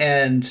off,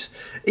 and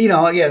you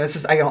know, again,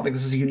 I don't think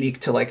this is unique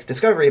to like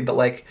Discovery, but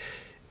like.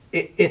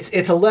 It's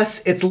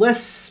less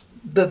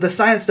the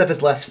science stuff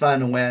is less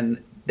fun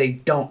when they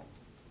don't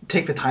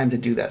take the time to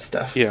do that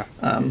stuff. Yeah.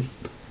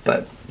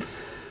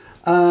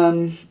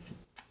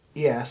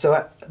 Yeah.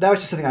 So that was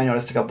just something I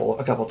noticed a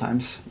couple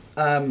times.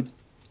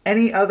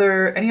 Any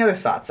other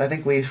thoughts? I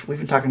think we've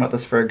been talking about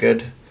this for a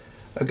good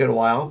a good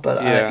while.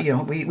 But Yeah. you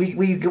know,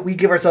 we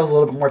give ourselves a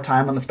little bit more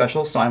time on the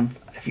special. So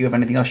if you have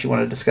anything else you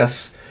want to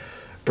discuss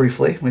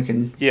briefly, we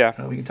can we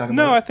can talk about.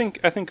 No, it.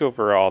 I think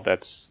overall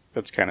that's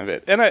kind of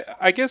it. And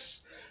I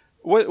guess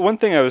one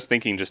thing I was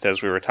thinking just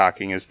as we were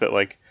talking is that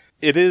like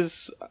it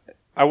is.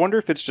 I wonder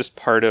if it's just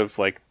part of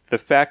like the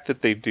fact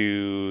that they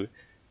do.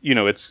 You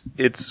know, it's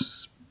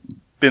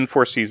been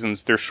 4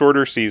 seasons. They're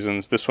shorter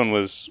seasons. This one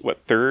was,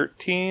 what,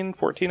 14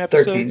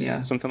 episodes? 13,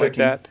 yeah. Something 13.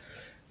 like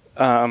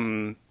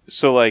that.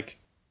 So, like,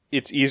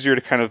 it's easier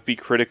to kind of be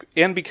critical.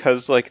 And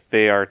because, like,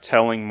 they are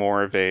telling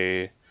more of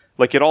a...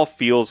 Like, it all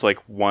feels like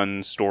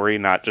one story,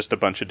 not just a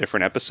bunch of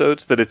different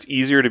episodes, that it's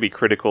easier to be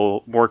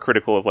more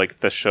critical of,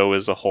 like, the show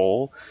as a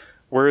whole.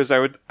 Whereas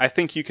I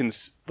think you can,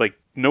 like,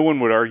 no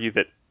one would argue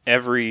that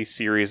every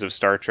series of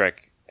Star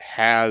Trek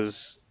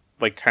has...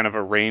 like kind of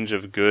a range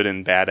of good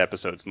and bad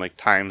episodes, and like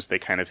times they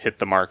kind of hit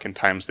the mark and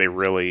times they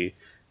really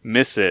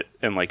miss it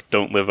and like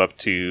don't live up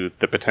to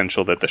the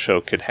potential that the show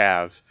could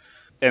have.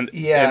 And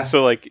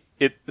so like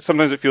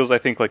sometimes it feels, I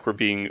think, like we're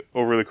being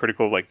overly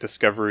critical of like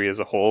Discovery as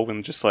a whole,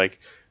 when just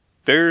like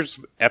there's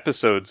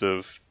episodes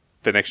of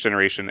The Next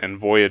Generation and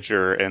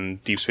Voyager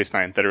and Deep Space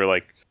Nine that are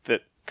like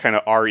that kind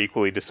of are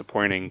equally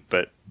disappointing,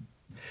 but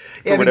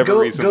for whatever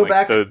reason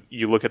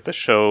you look at the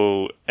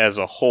show as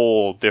a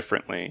whole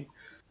differently.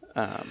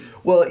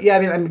 Well, yeah,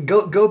 I mean,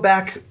 go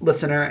back,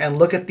 listener, and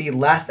look at the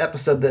last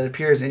episode that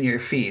appears in your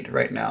feed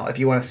right now. If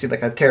you want to see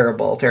like a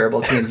terrible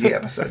TNG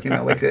episode, you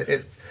know, like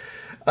it's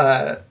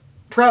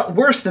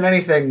worse than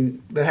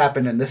anything that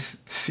happened in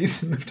this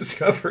season of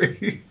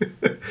Discovery.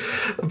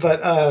 But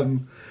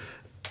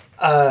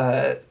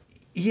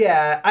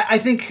yeah, I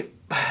think.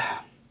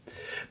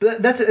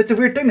 But it's a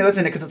weird thing though,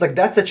 isn't it? Because it's like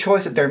that's a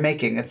choice that they're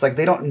making. It's like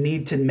they don't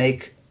need to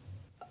make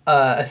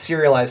a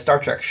serialized Star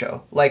Trek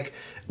show. Like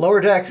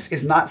Lower Decks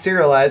is not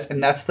serialized,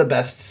 and that's the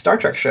best Star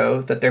Trek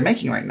show that they're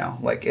making right now.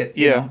 Like it,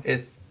 you know,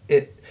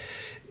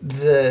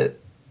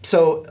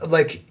 so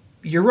like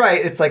you're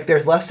right. It's like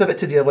there's less of it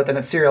to deal with, and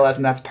it's serialized,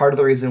 and that's part of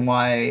the reason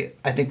why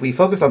I think we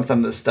focus on some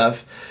of this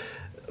stuff.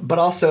 But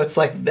also, it's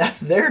like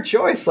that's their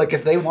choice. Like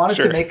if they wanted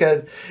to make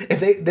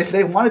if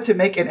they wanted to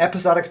make an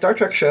episodic Star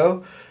Trek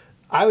show,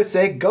 I would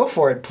say go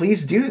for it.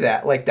 Please do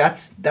that. Like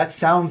that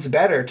sounds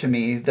better to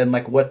me than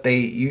like what they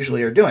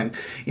usually are doing.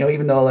 You know,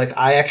 even though like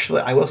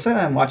I will say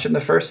I watched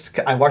the first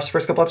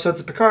couple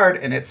episodes of Picard,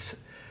 and it's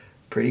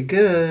pretty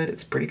good.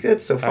 It's pretty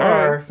good so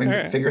far. All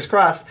right. Fingers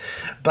crossed.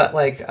 But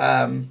like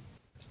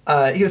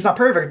it's not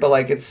perfect, but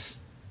like it's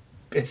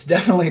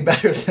definitely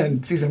better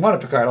than season 1 of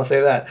Picard, I'll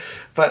say that.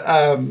 But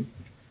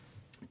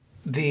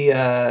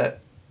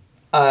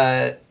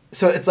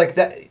so it's like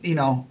that, you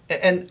know,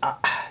 and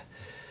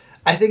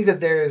I think that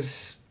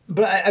there's,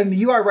 but I mean,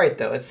 you are right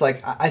though. It's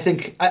like, I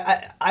think,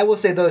 I will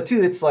say though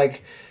too, it's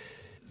like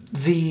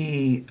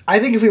I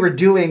think if we were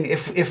doing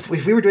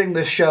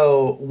this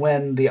show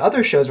when the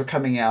other shows were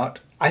coming out,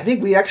 I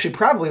think we actually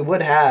probably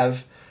would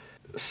have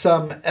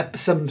some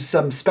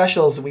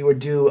specials that we would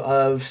do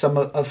of some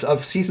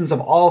of seasons of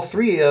all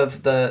 3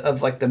 of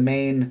the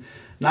main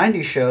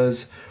 90s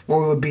shows, where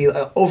we would be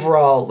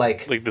overall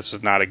like this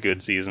was not a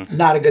good season.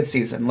 Not a good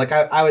season. Like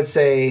I would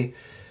say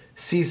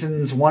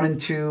seasons 1 and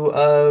 2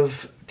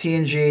 of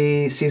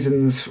TNG,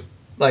 seasons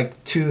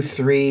like 2,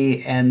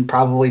 3, and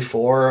probably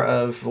 4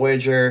 of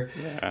Voyager,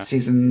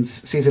 season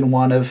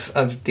 1 of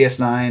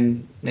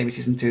DS9, maybe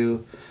season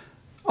 2.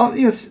 Oh,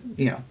 you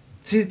know,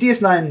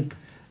 DS9.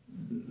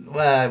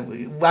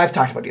 I've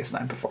talked about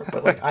DS9 before,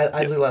 but like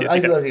I do love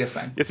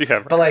DS9. Yes, you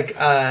have. But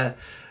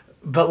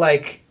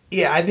like,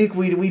 yeah, I think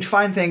we'd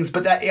find things,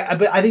 but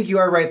I think you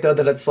are right though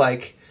that it's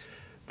like.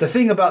 The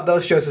thing about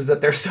those shows is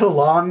that they're so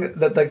long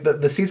that like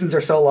the seasons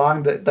are so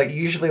long that like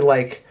usually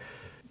like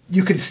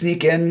you can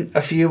sneak in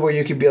a few where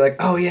you could be like,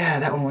 oh yeah,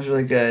 that one was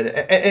really good.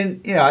 And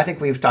you know, I think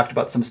we've talked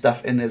about some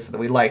stuff in this that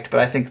we liked, but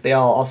I think they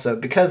all also,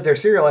 because they're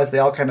serialized, they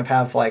all kind of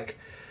have like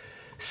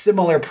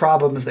similar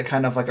problems that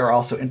kind of like are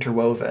also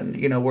interwoven,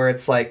 you know, where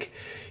it's like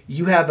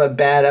you have a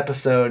bad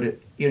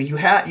episode, you know, you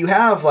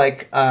have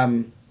like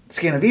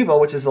Skin of Evil,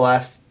 which is the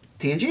last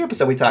TNG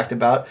episode we talked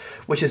about,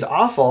 which is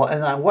awful,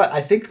 and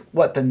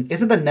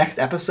isn't the next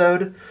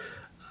episode,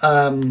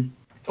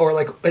 or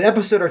like an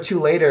episode or 2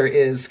 later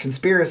is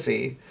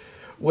Conspiracy,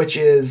 which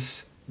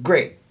is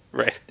great,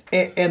 right?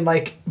 And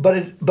like,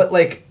 but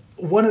like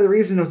one of the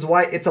reasons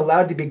why it's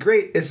allowed to be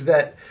great is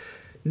that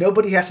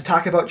nobody has to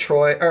talk about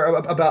Troy or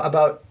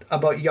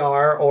about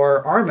Yar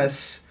or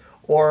Armus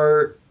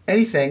or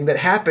anything that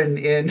happened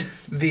in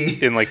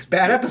like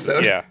bad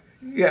episode. Yeah.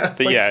 Yeah.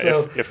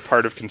 If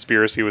part of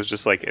Conspiracy was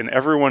just like, and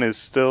everyone is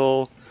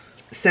still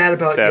sad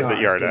that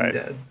Yar died.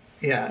 Dead.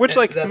 Yeah. Which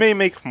like may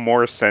make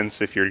more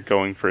sense if you're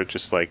going for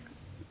just like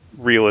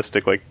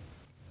realistic like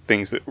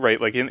things that,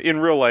 right, like in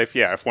real life,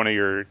 yeah, if one of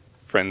your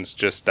friends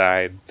just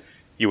died,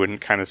 you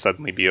wouldn't kind of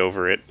suddenly be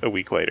over it a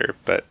week later,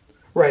 but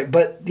right,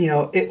 but you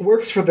know, it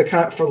works for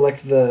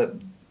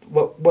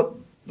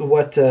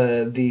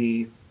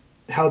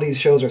how these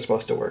shows are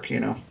supposed to work, you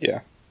know. Yeah.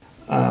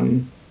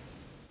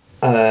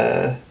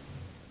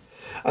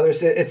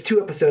 It's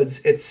 2 episodes.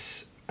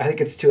 It's I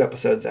think it's 2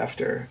 episodes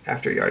after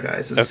Yar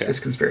dies is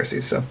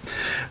conspiracy. So,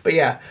 but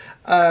yeah.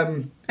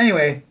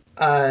 Anyway,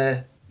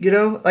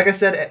 like I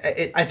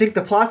said, I think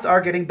the plots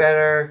are getting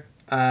better.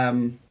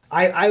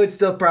 I would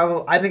still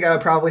I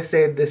would probably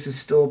say this is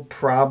still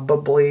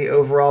probably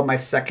overall my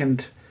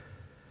second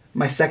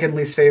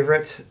least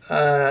favorite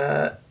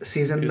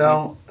season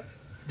though.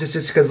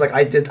 Just because like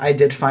I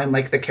did find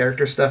like the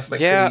character stuff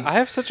like I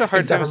have such a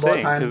hard time saying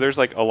because there's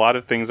like a lot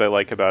of things I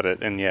like about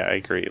it, and I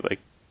agree, like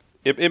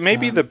it may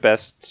be the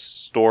best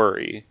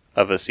story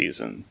of a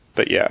season,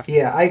 but I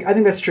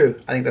think that's true.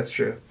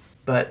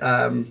 But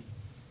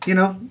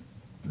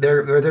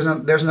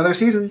there's another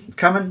season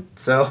coming,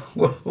 so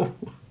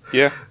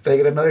they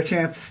get another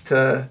chance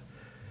to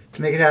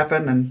make it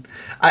happen, and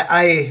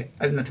I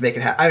not to make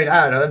it happen. I mean,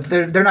 I don't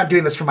know, they're not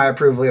doing this for my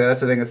approval either.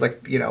 That's the thing. It's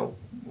like,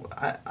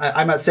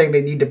 I'm not saying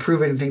they need to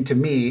prove anything to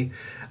me,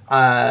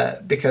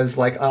 because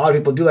like a lot of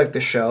people do like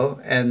this show,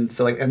 and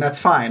so like, and that's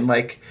fine.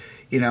 Like,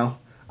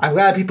 I'm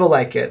glad people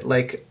like it.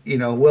 Like,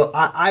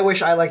 I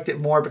wish I liked it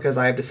more because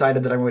I have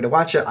decided that I'm going to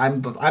watch it.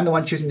 I'm the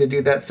one choosing to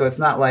do that, so it's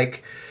not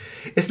like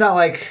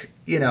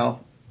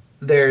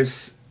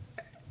there's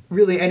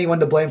really anyone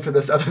to blame for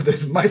this other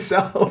than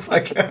myself, I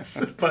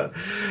guess. but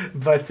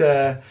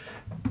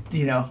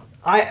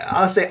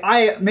I'll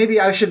say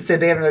maybe I shouldn't say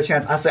they have another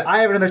chance. I'll say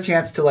I have another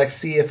chance to like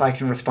see if I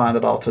can respond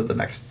at all to the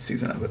next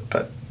season of it.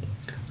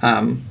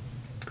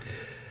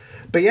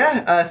 But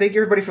yeah, thank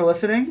you everybody for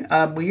listening.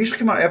 We usually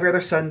come out every other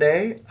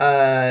Sunday.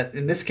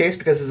 In this case,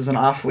 because this is an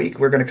off week,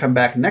 we're going to come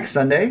back next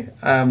Sunday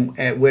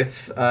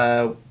with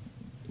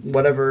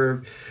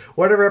whatever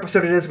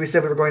episode it is we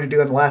said we were going to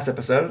do in the last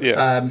episode.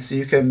 So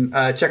you can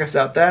check us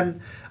out then.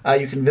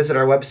 You can visit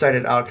our website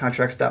at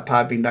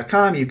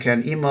outofcontracts.podbean.com. You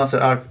can email us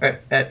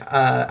at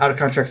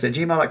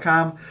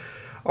outofcontracts@gmail.com.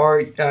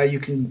 Or you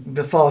can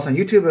follow us on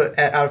YouTube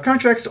at Out of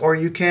Contracts, or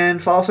you can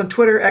follow us on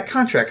Twitter at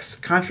Contracts.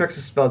 Contracts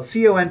is spelled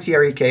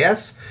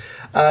Contreks.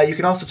 You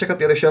can also check out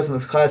the other shows on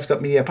the Kaleidoscope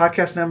Media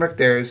Podcast Network.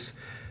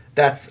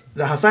 That's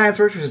How Science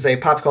Works, which is a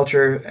pop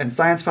culture and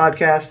science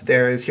podcast.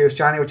 There's Here's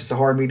Johnny, which is a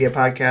horror media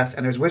podcast.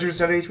 And there's Wizard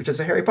Studies, which is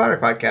a Harry Potter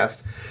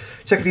podcast.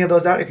 Check any of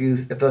those out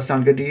if those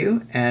sound good to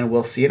you. And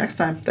we'll see you next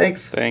time.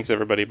 Thanks. Thanks,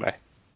 everybody. Bye.